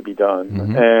what needs to be done.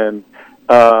 Mm-hmm. And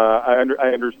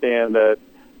I understand that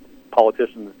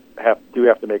politicians have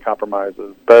to make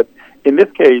compromises. But in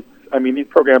this case, I mean, these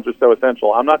programs are so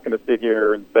essential. I'm not going to sit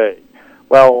here and say,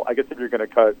 well, I guess if you're going to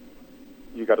cut,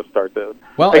 you got to start this.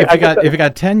 Well, if you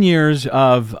got 10 years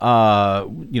of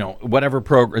whatever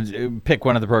program, pick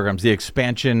one of the programs, the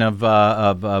expansion of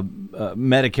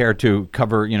Medicare to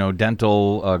cover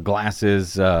dental,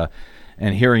 glasses,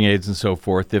 and hearing aids and so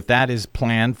forth. If that is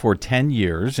planned for 10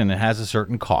 years and it has a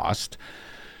certain cost,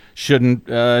 shouldn't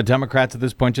Democrats at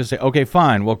this point just say, okay,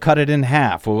 fine, we'll cut it in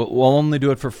half. We'll only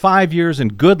do it for 5 years,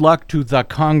 and good luck to the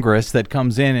Congress that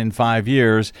comes in 5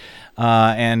 years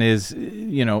and is,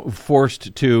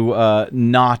 forced to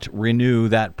not renew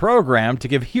that program to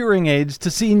give hearing aids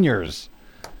to seniors.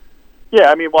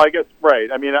 Yeah, I mean, well, I guess, right.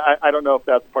 I mean, I don't know if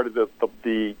that's part of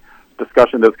the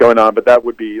discussion that's going on, but that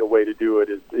would be a way to do it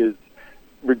is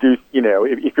reduce,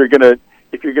 if you're going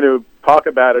to talk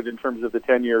about it in terms of the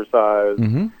 10-year size,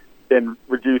 mm-hmm. then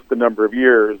reduce the number of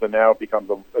years, and now it becomes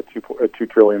a $2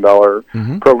 trillion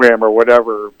mm-hmm. program or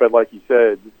whatever. But like you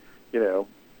said,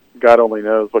 God only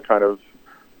knows what kind of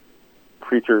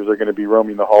creatures are going to be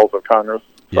roaming the halls of Congress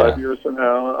 5 years from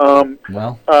now.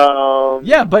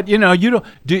 Yeah, but you don't.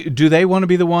 Do they want to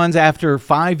be the ones after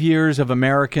 5 years of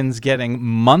Americans getting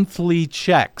monthly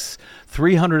checks,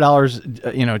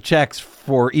 $300, checks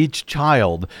for each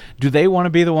child? Do they want to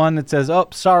be the one that says, "Oh,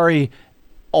 sorry,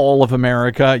 all of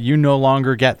America, you no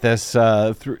longer get this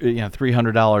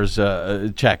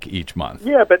 $300 check each month"?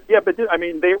 Yeah, but I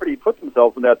mean, they already put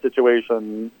themselves in that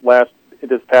situation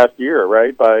this past year,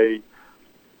 right? By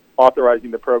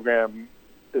authorizing the program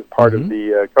as part mm-hmm. of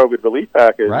the COVID relief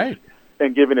package, right?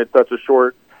 And giving it such a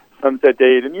short sunset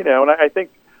date, and and I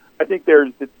think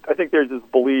there's this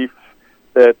belief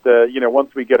that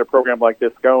once we get a program like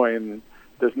this going,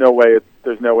 there's no way it's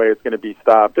going to be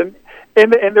stopped, and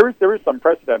there is some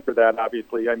precedent for that.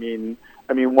 Obviously, I mean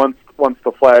once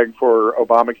the flag for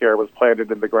Obamacare was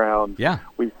planted in the ground,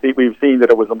 we've seen that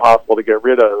it was impossible to get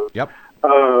rid of. Yep.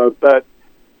 But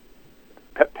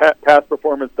past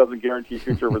performance doesn't guarantee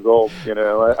future results.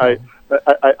 I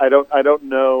don't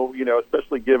know.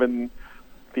 Especially given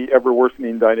the ever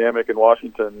worsening dynamic in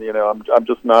Washington. I'm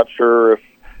just not sure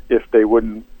if they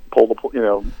wouldn't pull the.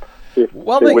 They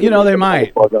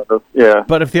might. Yeah.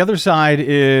 But if the other side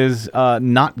is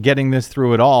not getting this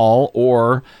through at all,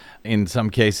 or in some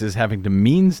cases having to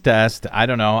means test, I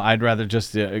don't know. I'd rather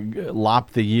just lop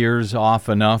the years off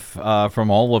enough from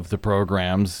all of the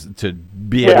programs to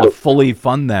be able to fully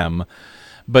fund them,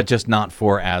 but just not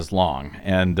for as long.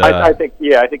 And I think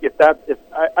I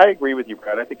agree with you,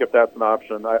 Brad. I think if that's an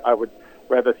option, I would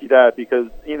rather see that because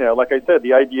like I said,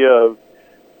 the idea of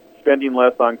spending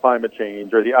less on climate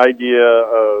change or the idea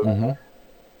of mm-hmm.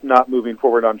 not moving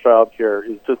forward on child care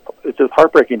is just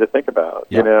heartbreaking to think about.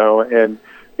 And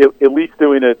at least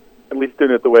doing it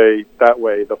the way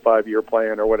the 5-year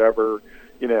plan or whatever,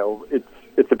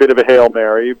 it's a bit of a Hail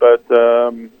Mary, but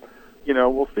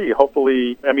we'll see.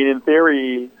 Hopefully, I mean, in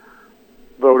theory,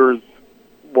 voters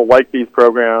will like these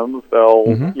programs. They'll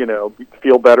mm-hmm.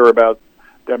 Feel better about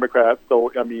Democrats. So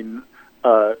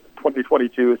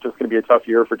 2022 is just going to be a tough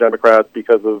year for Democrats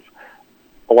because of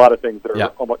a lot of things that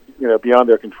are beyond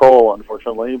their control,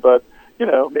 unfortunately. But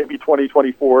maybe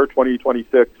 2024,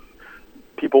 2026,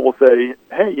 people will say,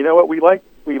 hey, you know what, we like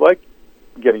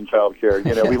getting child care.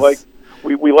 Yes.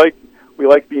 we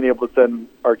like being able to send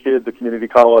our kids to community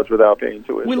college without paying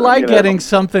tuition. We like getting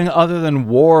something other than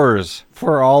wars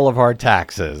for all of our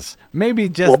taxes. Maybe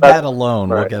just that alone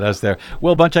will get us there.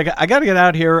 Will Bunch, I got to get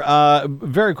out here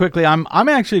very quickly. I'm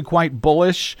actually quite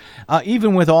bullish,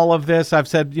 even with all of this. I've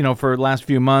said, for the last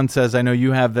few months, as I know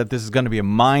you have, that this is going to be a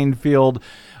minefield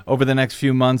over the next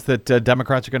few months that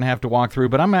Democrats are going to have to walk through.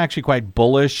 But I'm actually quite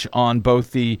bullish on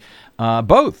both the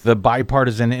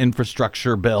bipartisan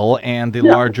infrastructure bill and the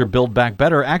larger Build Back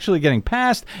Better actually getting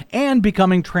passed and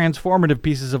becoming transformative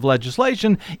pieces of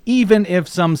legislation, even if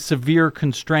some severe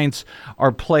constraints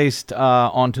are placed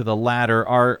onto the latter.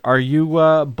 Are you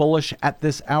bullish at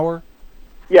this hour?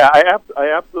 Yeah, I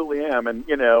absolutely am. And,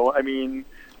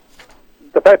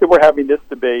 the fact that we're having this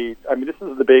debate, this is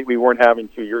a debate we weren't having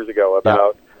 2 years ago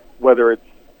about whether it's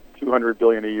 $200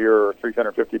 billion a year or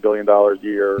 $350 billion a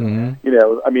year.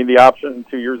 Mm-hmm. The option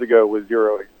 2 years ago was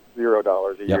 $0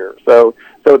 a year. So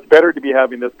it's better to be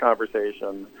having this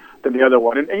conversation than the other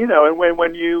one. And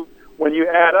when you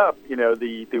add up,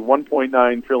 the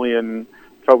 1.9 trillion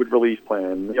COVID relief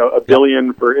plan, $1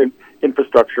 billion for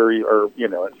infrastructure, or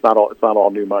it's not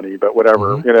all new money, but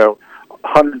whatever,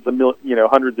 hundreds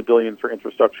of billions for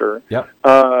infrastructure.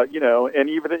 And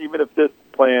even if this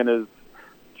plan is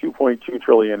 2.2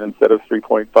 trillion instead of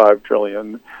 3.5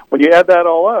 trillion, when you add that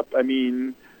all up, when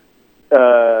he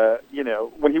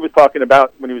was talking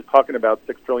about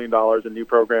 $6 trillion in new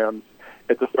programs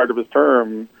at the start of his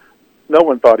term, no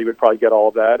one thought he would probably get all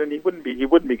of that, and he wouldn't be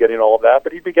getting all of that,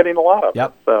 but he'd be getting a lot of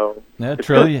it. So a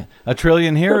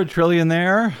trillion here, a trillion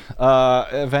there.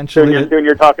 Eventually,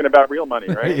 you're talking about real money,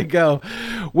 right? There you go.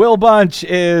 Will Bunch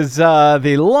is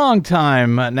the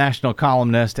longtime national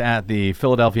columnist at the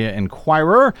Philadelphia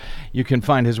Inquirer. You can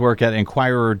find his work at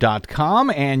Inquirer.com,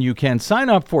 and you can sign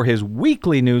up for his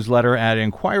weekly newsletter at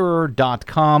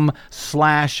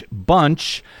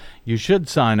Inquirer.com/bunch. You should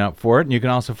sign up for it, and you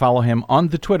can also follow him on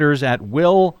the Twitters at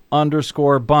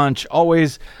Will_Bunch.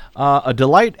 Always a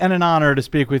delight and an honor to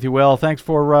speak with you, Will. Thanks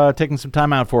for taking some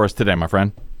time out for us today, my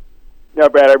friend. Yeah,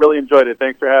 Brad, I really enjoyed it.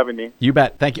 Thanks for having me. You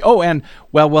bet. Thank you. Oh, and,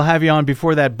 we'll have you on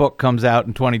before that book comes out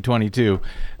in 2022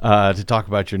 to talk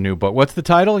about your new book. What's the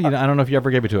title? I don't know if you ever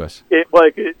gave it to us.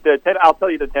 I'll tell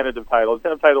you the tentative title. The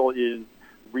tentative title is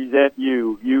Resent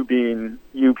You, you being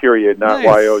you, period, not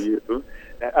Y-O-U.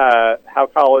 How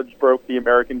college broke the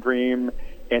American dream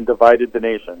and divided the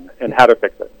nation, and how to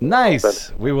fix it.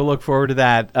 Nice. We will look forward to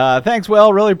that. Thanks,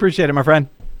 Will. Really appreciate it, my friend.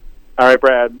 All right,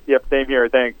 Brad. Yep, same here.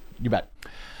 Thanks. You bet.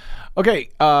 Okay.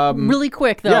 Really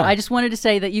quick, though, I just wanted to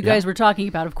say that you guys were talking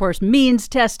about, of course, means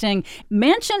testing.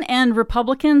 Manchin and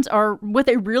Republicans what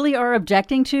they really are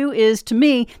objecting to is, to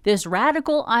me, this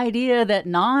radical idea that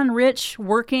non-rich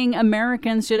working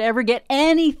Americans should ever get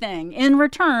anything in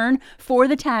return for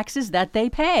the taxes that they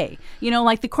pay.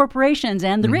 Like the corporations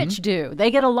and the rich do.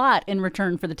 They get a lot in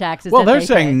return for the taxes that they pay. Well, they're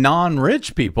saying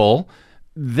non-rich people,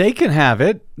 they can have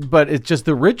it, but it's just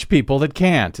the rich people that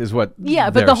can't, is what they're saying. Yeah,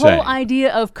 but the whole idea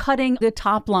of cutting the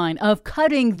top line, of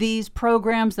cutting these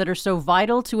programs that are so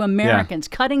vital to Americans,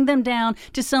 cutting them down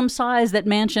to some size that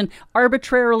Manchin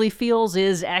arbitrarily feels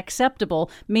is acceptable,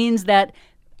 means that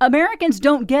Americans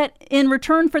don't get in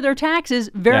return for their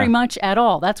taxes very much at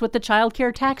all. That's what the child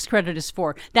care tax credit is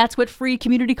for. That's what free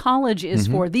community college is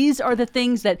for. These are the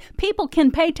things that people can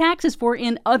pay taxes for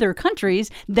in other countries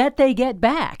that they get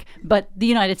back. But the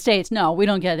United States, no, we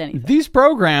don't get anything. These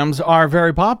programs are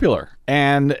very popular.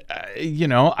 And,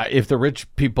 if the rich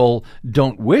people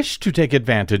don't wish to take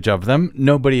advantage of them,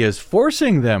 nobody is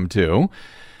forcing them to.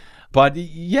 But,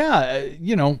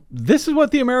 this is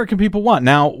what the American people want.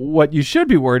 Now, what you should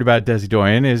be worried about, Desi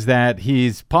Doyen, is that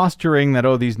he's posturing that,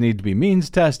 these need to be means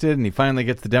tested, and he finally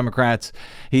gets the Democrats.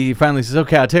 He finally says,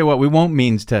 okay, I'll tell you what, we won't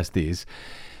means test these.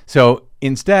 So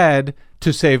instead,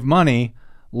 to save money,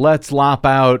 let's lop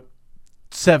out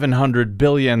 $700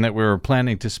 billion that we were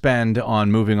planning to spend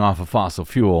on moving off of fossil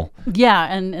fuel. Yeah,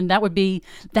 and that would be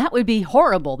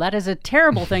horrible. That is a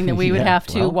terrible thing that we would have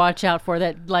to watch out for.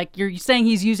 That, like you're saying,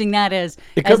 he's using that as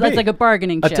like a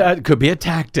bargaining chip. It could be a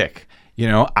tactic.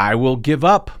 I will give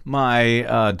up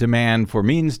my demand for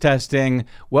means testing.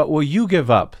 What will you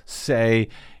give up? Say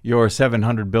your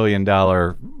 $700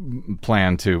 billion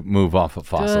plan to move off of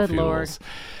fossil fuels. Lord.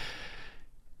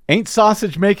 Ain't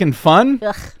sausage making fun?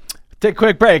 Ugh. Take a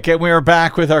quick break, and we're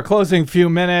back with our closing few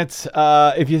minutes.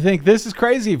 If you think this is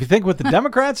crazy, if you think what the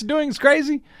Democrats are doing is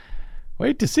crazy,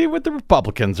 wait to see what the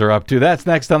Republicans are up to. That's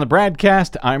next on the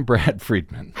BradCast. I'm Brad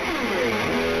Friedman.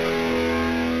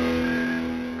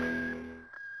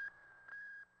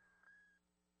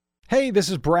 Hey, this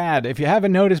is Brad. If you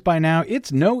haven't noticed by now,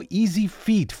 it's no easy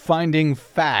feat finding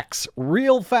facts,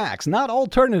 real facts, not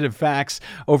alternative facts,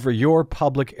 over your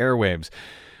public airwaves.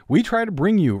 We try to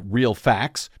bring you real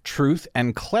facts, truth,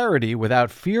 and clarity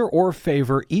without fear or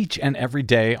favor each and every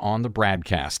day on the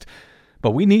BradCast.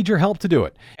 But we need your help to do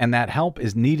it, and that help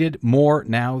is needed more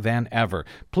now than ever.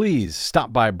 Please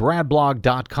stop by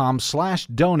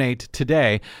bradblog.com/donate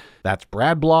today. That's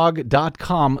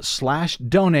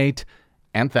bradblog.com/donate.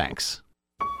 And thanks.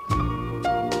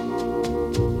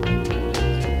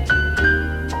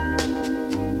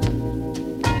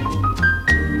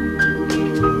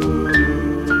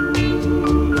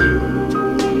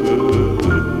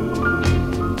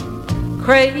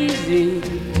 Crazy.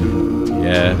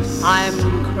 Yes.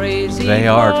 I'm crazy. They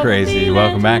are for crazy. feeling-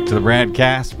 Welcome back to the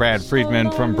BradCast. Brad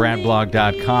Friedman from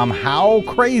bradblog.com. How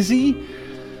crazy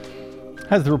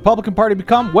has the Republican Party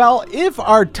become? Well, if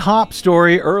our top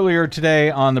story earlier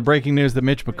today on the breaking news that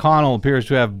Mitch McConnell appears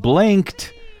to have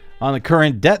blinked on the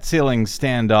current debt ceiling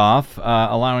standoff,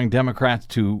 allowing Democrats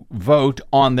to vote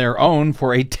on their own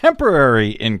for a temporary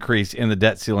increase in the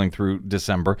debt ceiling through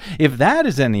December, if that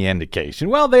is any indication,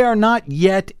 well, they are not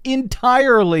yet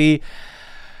entirely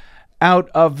out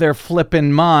of their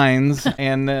flippin' minds,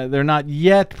 and they're not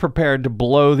yet prepared to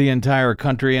blow the entire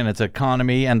country and its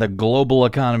economy and the global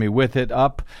economy with it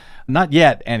up. Not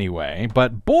yet, anyway.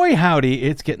 But boy, howdy,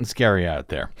 it's getting scary out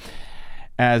there.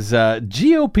 As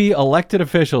GOP elected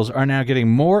officials are now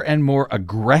getting more and more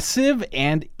aggressive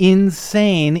and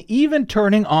insane, even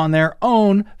turning on their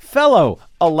own fellow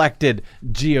elected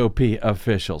GOP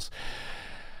officials.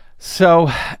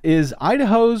 So is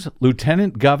Idaho's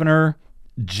Lieutenant Governor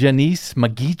Janice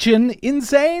McGeachin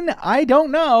insane? I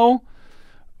don't know.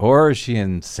 Or is she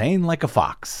insane like a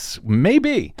fox?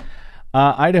 Maybe.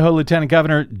 Idaho Lieutenant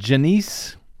Governor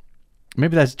Janice,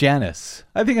 maybe that's Janice.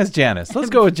 I think that's Janice. Let's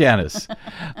go with Janice.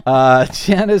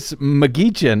 Janice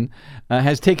McGeachin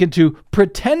has taken to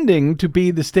pretending to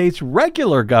be the state's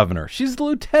regular governor. She's the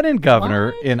lieutenant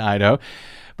governor in Idaho,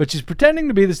 but she's pretending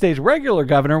to be the state's regular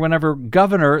governor whenever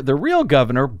the real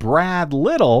governor, Brad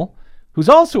Little, who's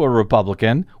also a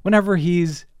Republican, whenever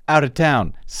he's out of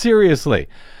town. Seriously.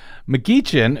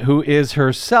 McGeachin, who is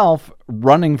herself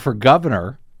running for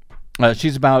governor,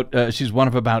 she's one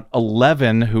of about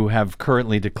 11 who have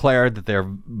currently declared that they're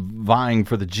vying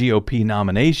for the GOP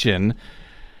nomination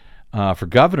for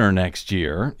governor next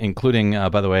year, including,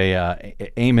 by the way,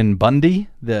 Eamon Bundy.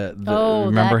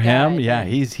 Remember him? Guy. Yeah,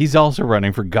 he's also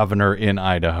running for governor in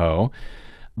Idaho.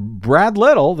 Brad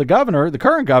Little, the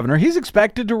current governor, he's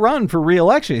expected to run for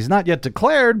re-election. He's not yet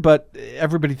declared, but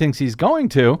everybody thinks he's going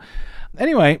to.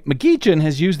 Anyway, McGeachin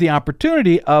has used the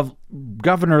opportunity of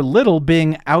Governor Little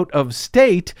being out of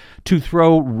state to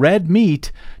throw red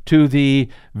meat to the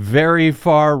very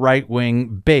far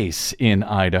right-wing base in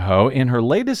Idaho in her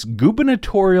latest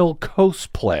gubernatorial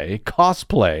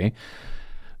cosplay,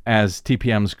 as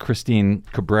TPM's Christine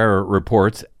Cabrera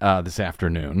reports this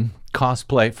afternoon.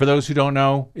 Cosplay, for those who don't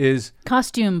know, is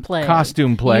Costume play.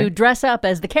 Costume play. You dress up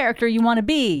as the character you want to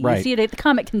be. Right. You see it at the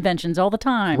comic conventions all the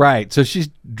time. Right. So she's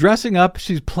dressing up.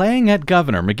 She's playing at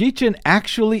governor. McGeachin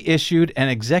actually issued an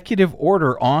executive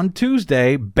order on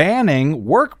Tuesday banning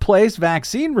workplace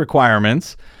vaccine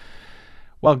requirements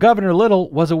while Governor Little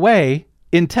was away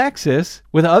in Texas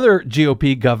with other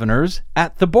GOP governors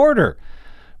at the border.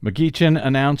 McGeachin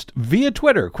announced via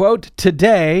Twitter, quote,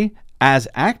 "Today, as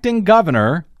acting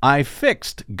governor, I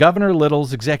fixed Governor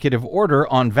Little's executive order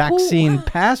on vaccine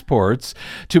passports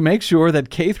to make sure that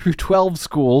K-12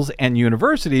 schools and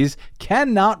universities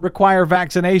cannot require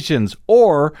vaccinations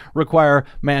or require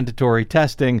mandatory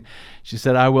testing." She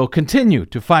said, "I will continue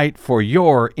to fight for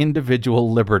your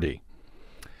individual liberty."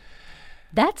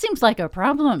 That seems like a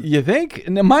problem. You think?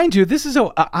 Now, mind you, this is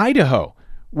Idaho,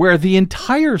 where the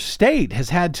entire state has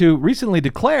had to recently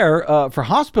declare for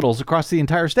hospitals across the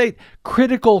entire state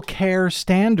critical care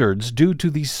standards due to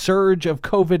the surge of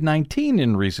COVID-19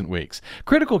 in recent weeks.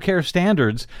 Critical care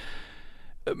standards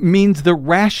means the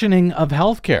rationing of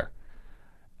healthcare,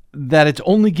 that it's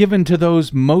only given to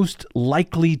those most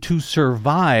likely to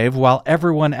survive while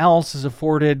everyone else is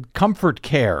afforded comfort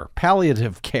care,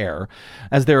 palliative care,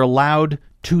 as they're allowed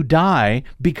to die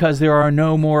because there are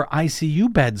no more ICU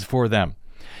beds for them.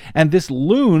 And this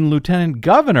loon lieutenant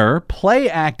governor, play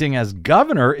acting as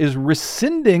governor, is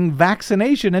rescinding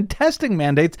vaccination and testing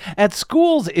mandates at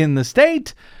schools in the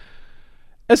state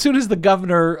as soon as the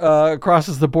governor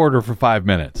crosses the border for 5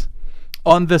 minutes.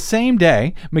 On the same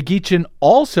day, McGeachin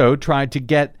also tried to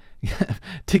get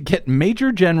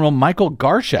Major General Michael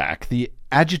Garshak, the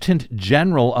Adjutant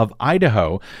General of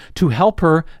Idaho to help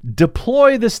her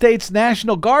deploy the state's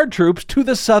National Guard troops to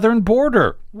the southern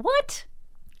border. What?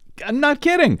 I'm not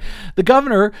kidding. The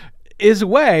governor is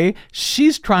away.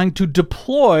 She's trying to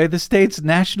deploy the state's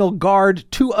National Guard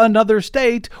to another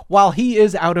state while he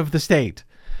is out of the state.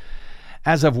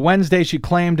 As of Wednesday, she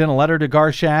claimed in a letter to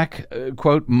Garshak,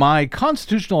 quote, "My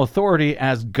constitutional authority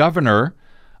as governor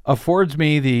affords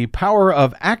me the power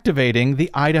of activating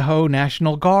the Idaho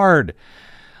National Guard."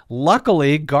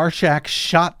 Luckily, Garshak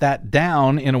shot that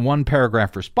down in a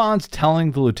one-paragraph response,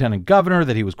 telling the lieutenant governor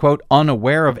that he was, quote,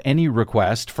 "unaware of any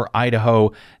request for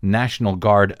Idaho National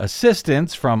Guard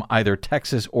assistance from either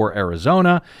Texas or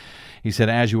Arizona." He said,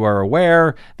 "As you are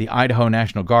aware, the Idaho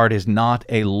National Guard is not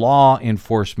a law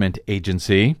enforcement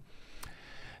agency."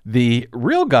 The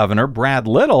real governor, Brad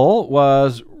Little,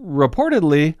 was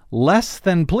reportedly less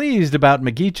than pleased about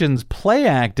McGeachin's play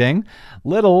acting.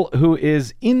 Little, who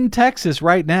is in Texas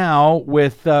right now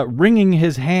with wringing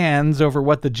his hands over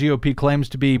what the GOP claims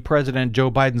to be President Joe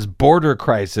Biden's border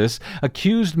crisis,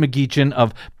 accused McGeachin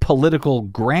of political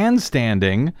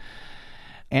grandstanding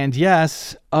and,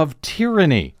 yes, of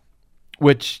tyranny,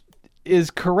 which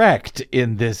is correct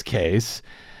in this case.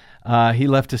 He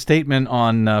left a statement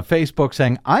on Facebook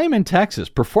saying, "I am in Texas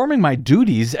performing my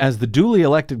duties as the duly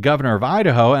elected governor of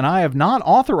Idaho, and I have not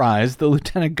authorized the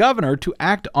lieutenant governor to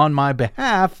act on my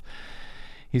behalf."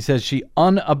 He says the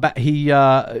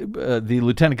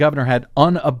lieutenant governor had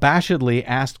unabashedly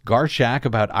asked Garshak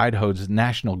about Idaho's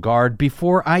National Guard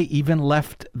before I even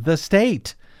left the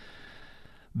state.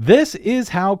 This is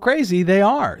how crazy they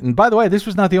are. And by the way, this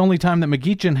was not the only time that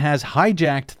McGeachin has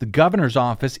hijacked the governor's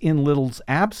office in Little's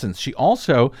absence. She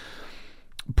also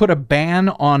put a ban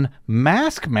on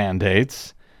mask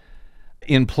mandates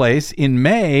in place in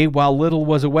May while Little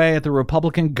was away at the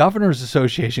Republican Governors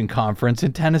Association conference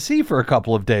in Tennessee for a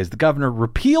couple of days. The governor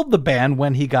repealed the ban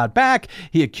when he got back.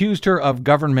 He accused her of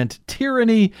government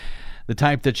tyranny, the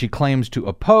type that she claims to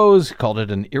oppose, called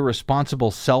it an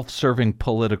irresponsible, self-serving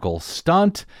political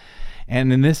stunt.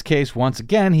 And in this case, once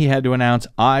again, he had to announce,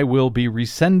 "I will be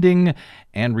rescinding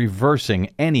and reversing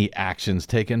any actions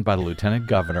taken by the lieutenant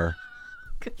governor."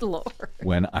 Good Lord.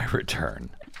 When I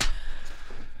return.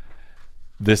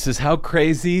 This is how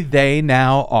crazy they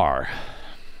now are.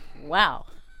 Wow.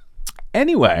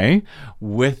 Anyway,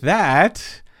 with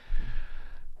that,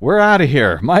 we're out of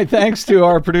here. My thanks to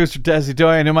our producer, Desi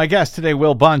Doyen, and my guest today,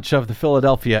 Will Bunch of the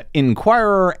Philadelphia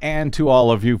Inquirer, and to all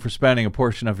of you for spending a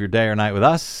portion of your day or night with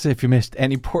us. If you missed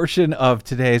any portion of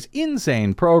today's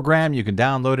insane program, you can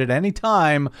download it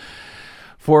anytime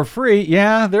for free.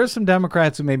 Yeah, there's some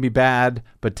Democrats who may be bad,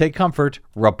 but take comfort.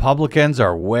 Republicans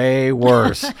are way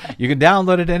worse. You can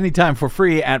download it anytime for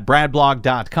free at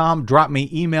bradblog.com. Drop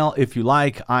me email if you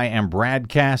like. I am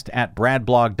BradCast at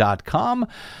bradblog.com.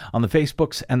 On the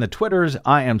Facebooks and the Twitters,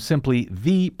 I am simply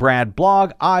the Brad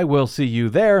Blog. I will see you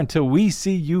there. Until we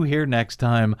see you here next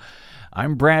time,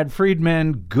 I'm Brad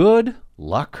Friedman. Good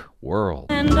luck, world.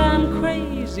 And I'm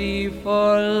crazy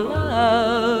for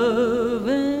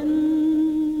love.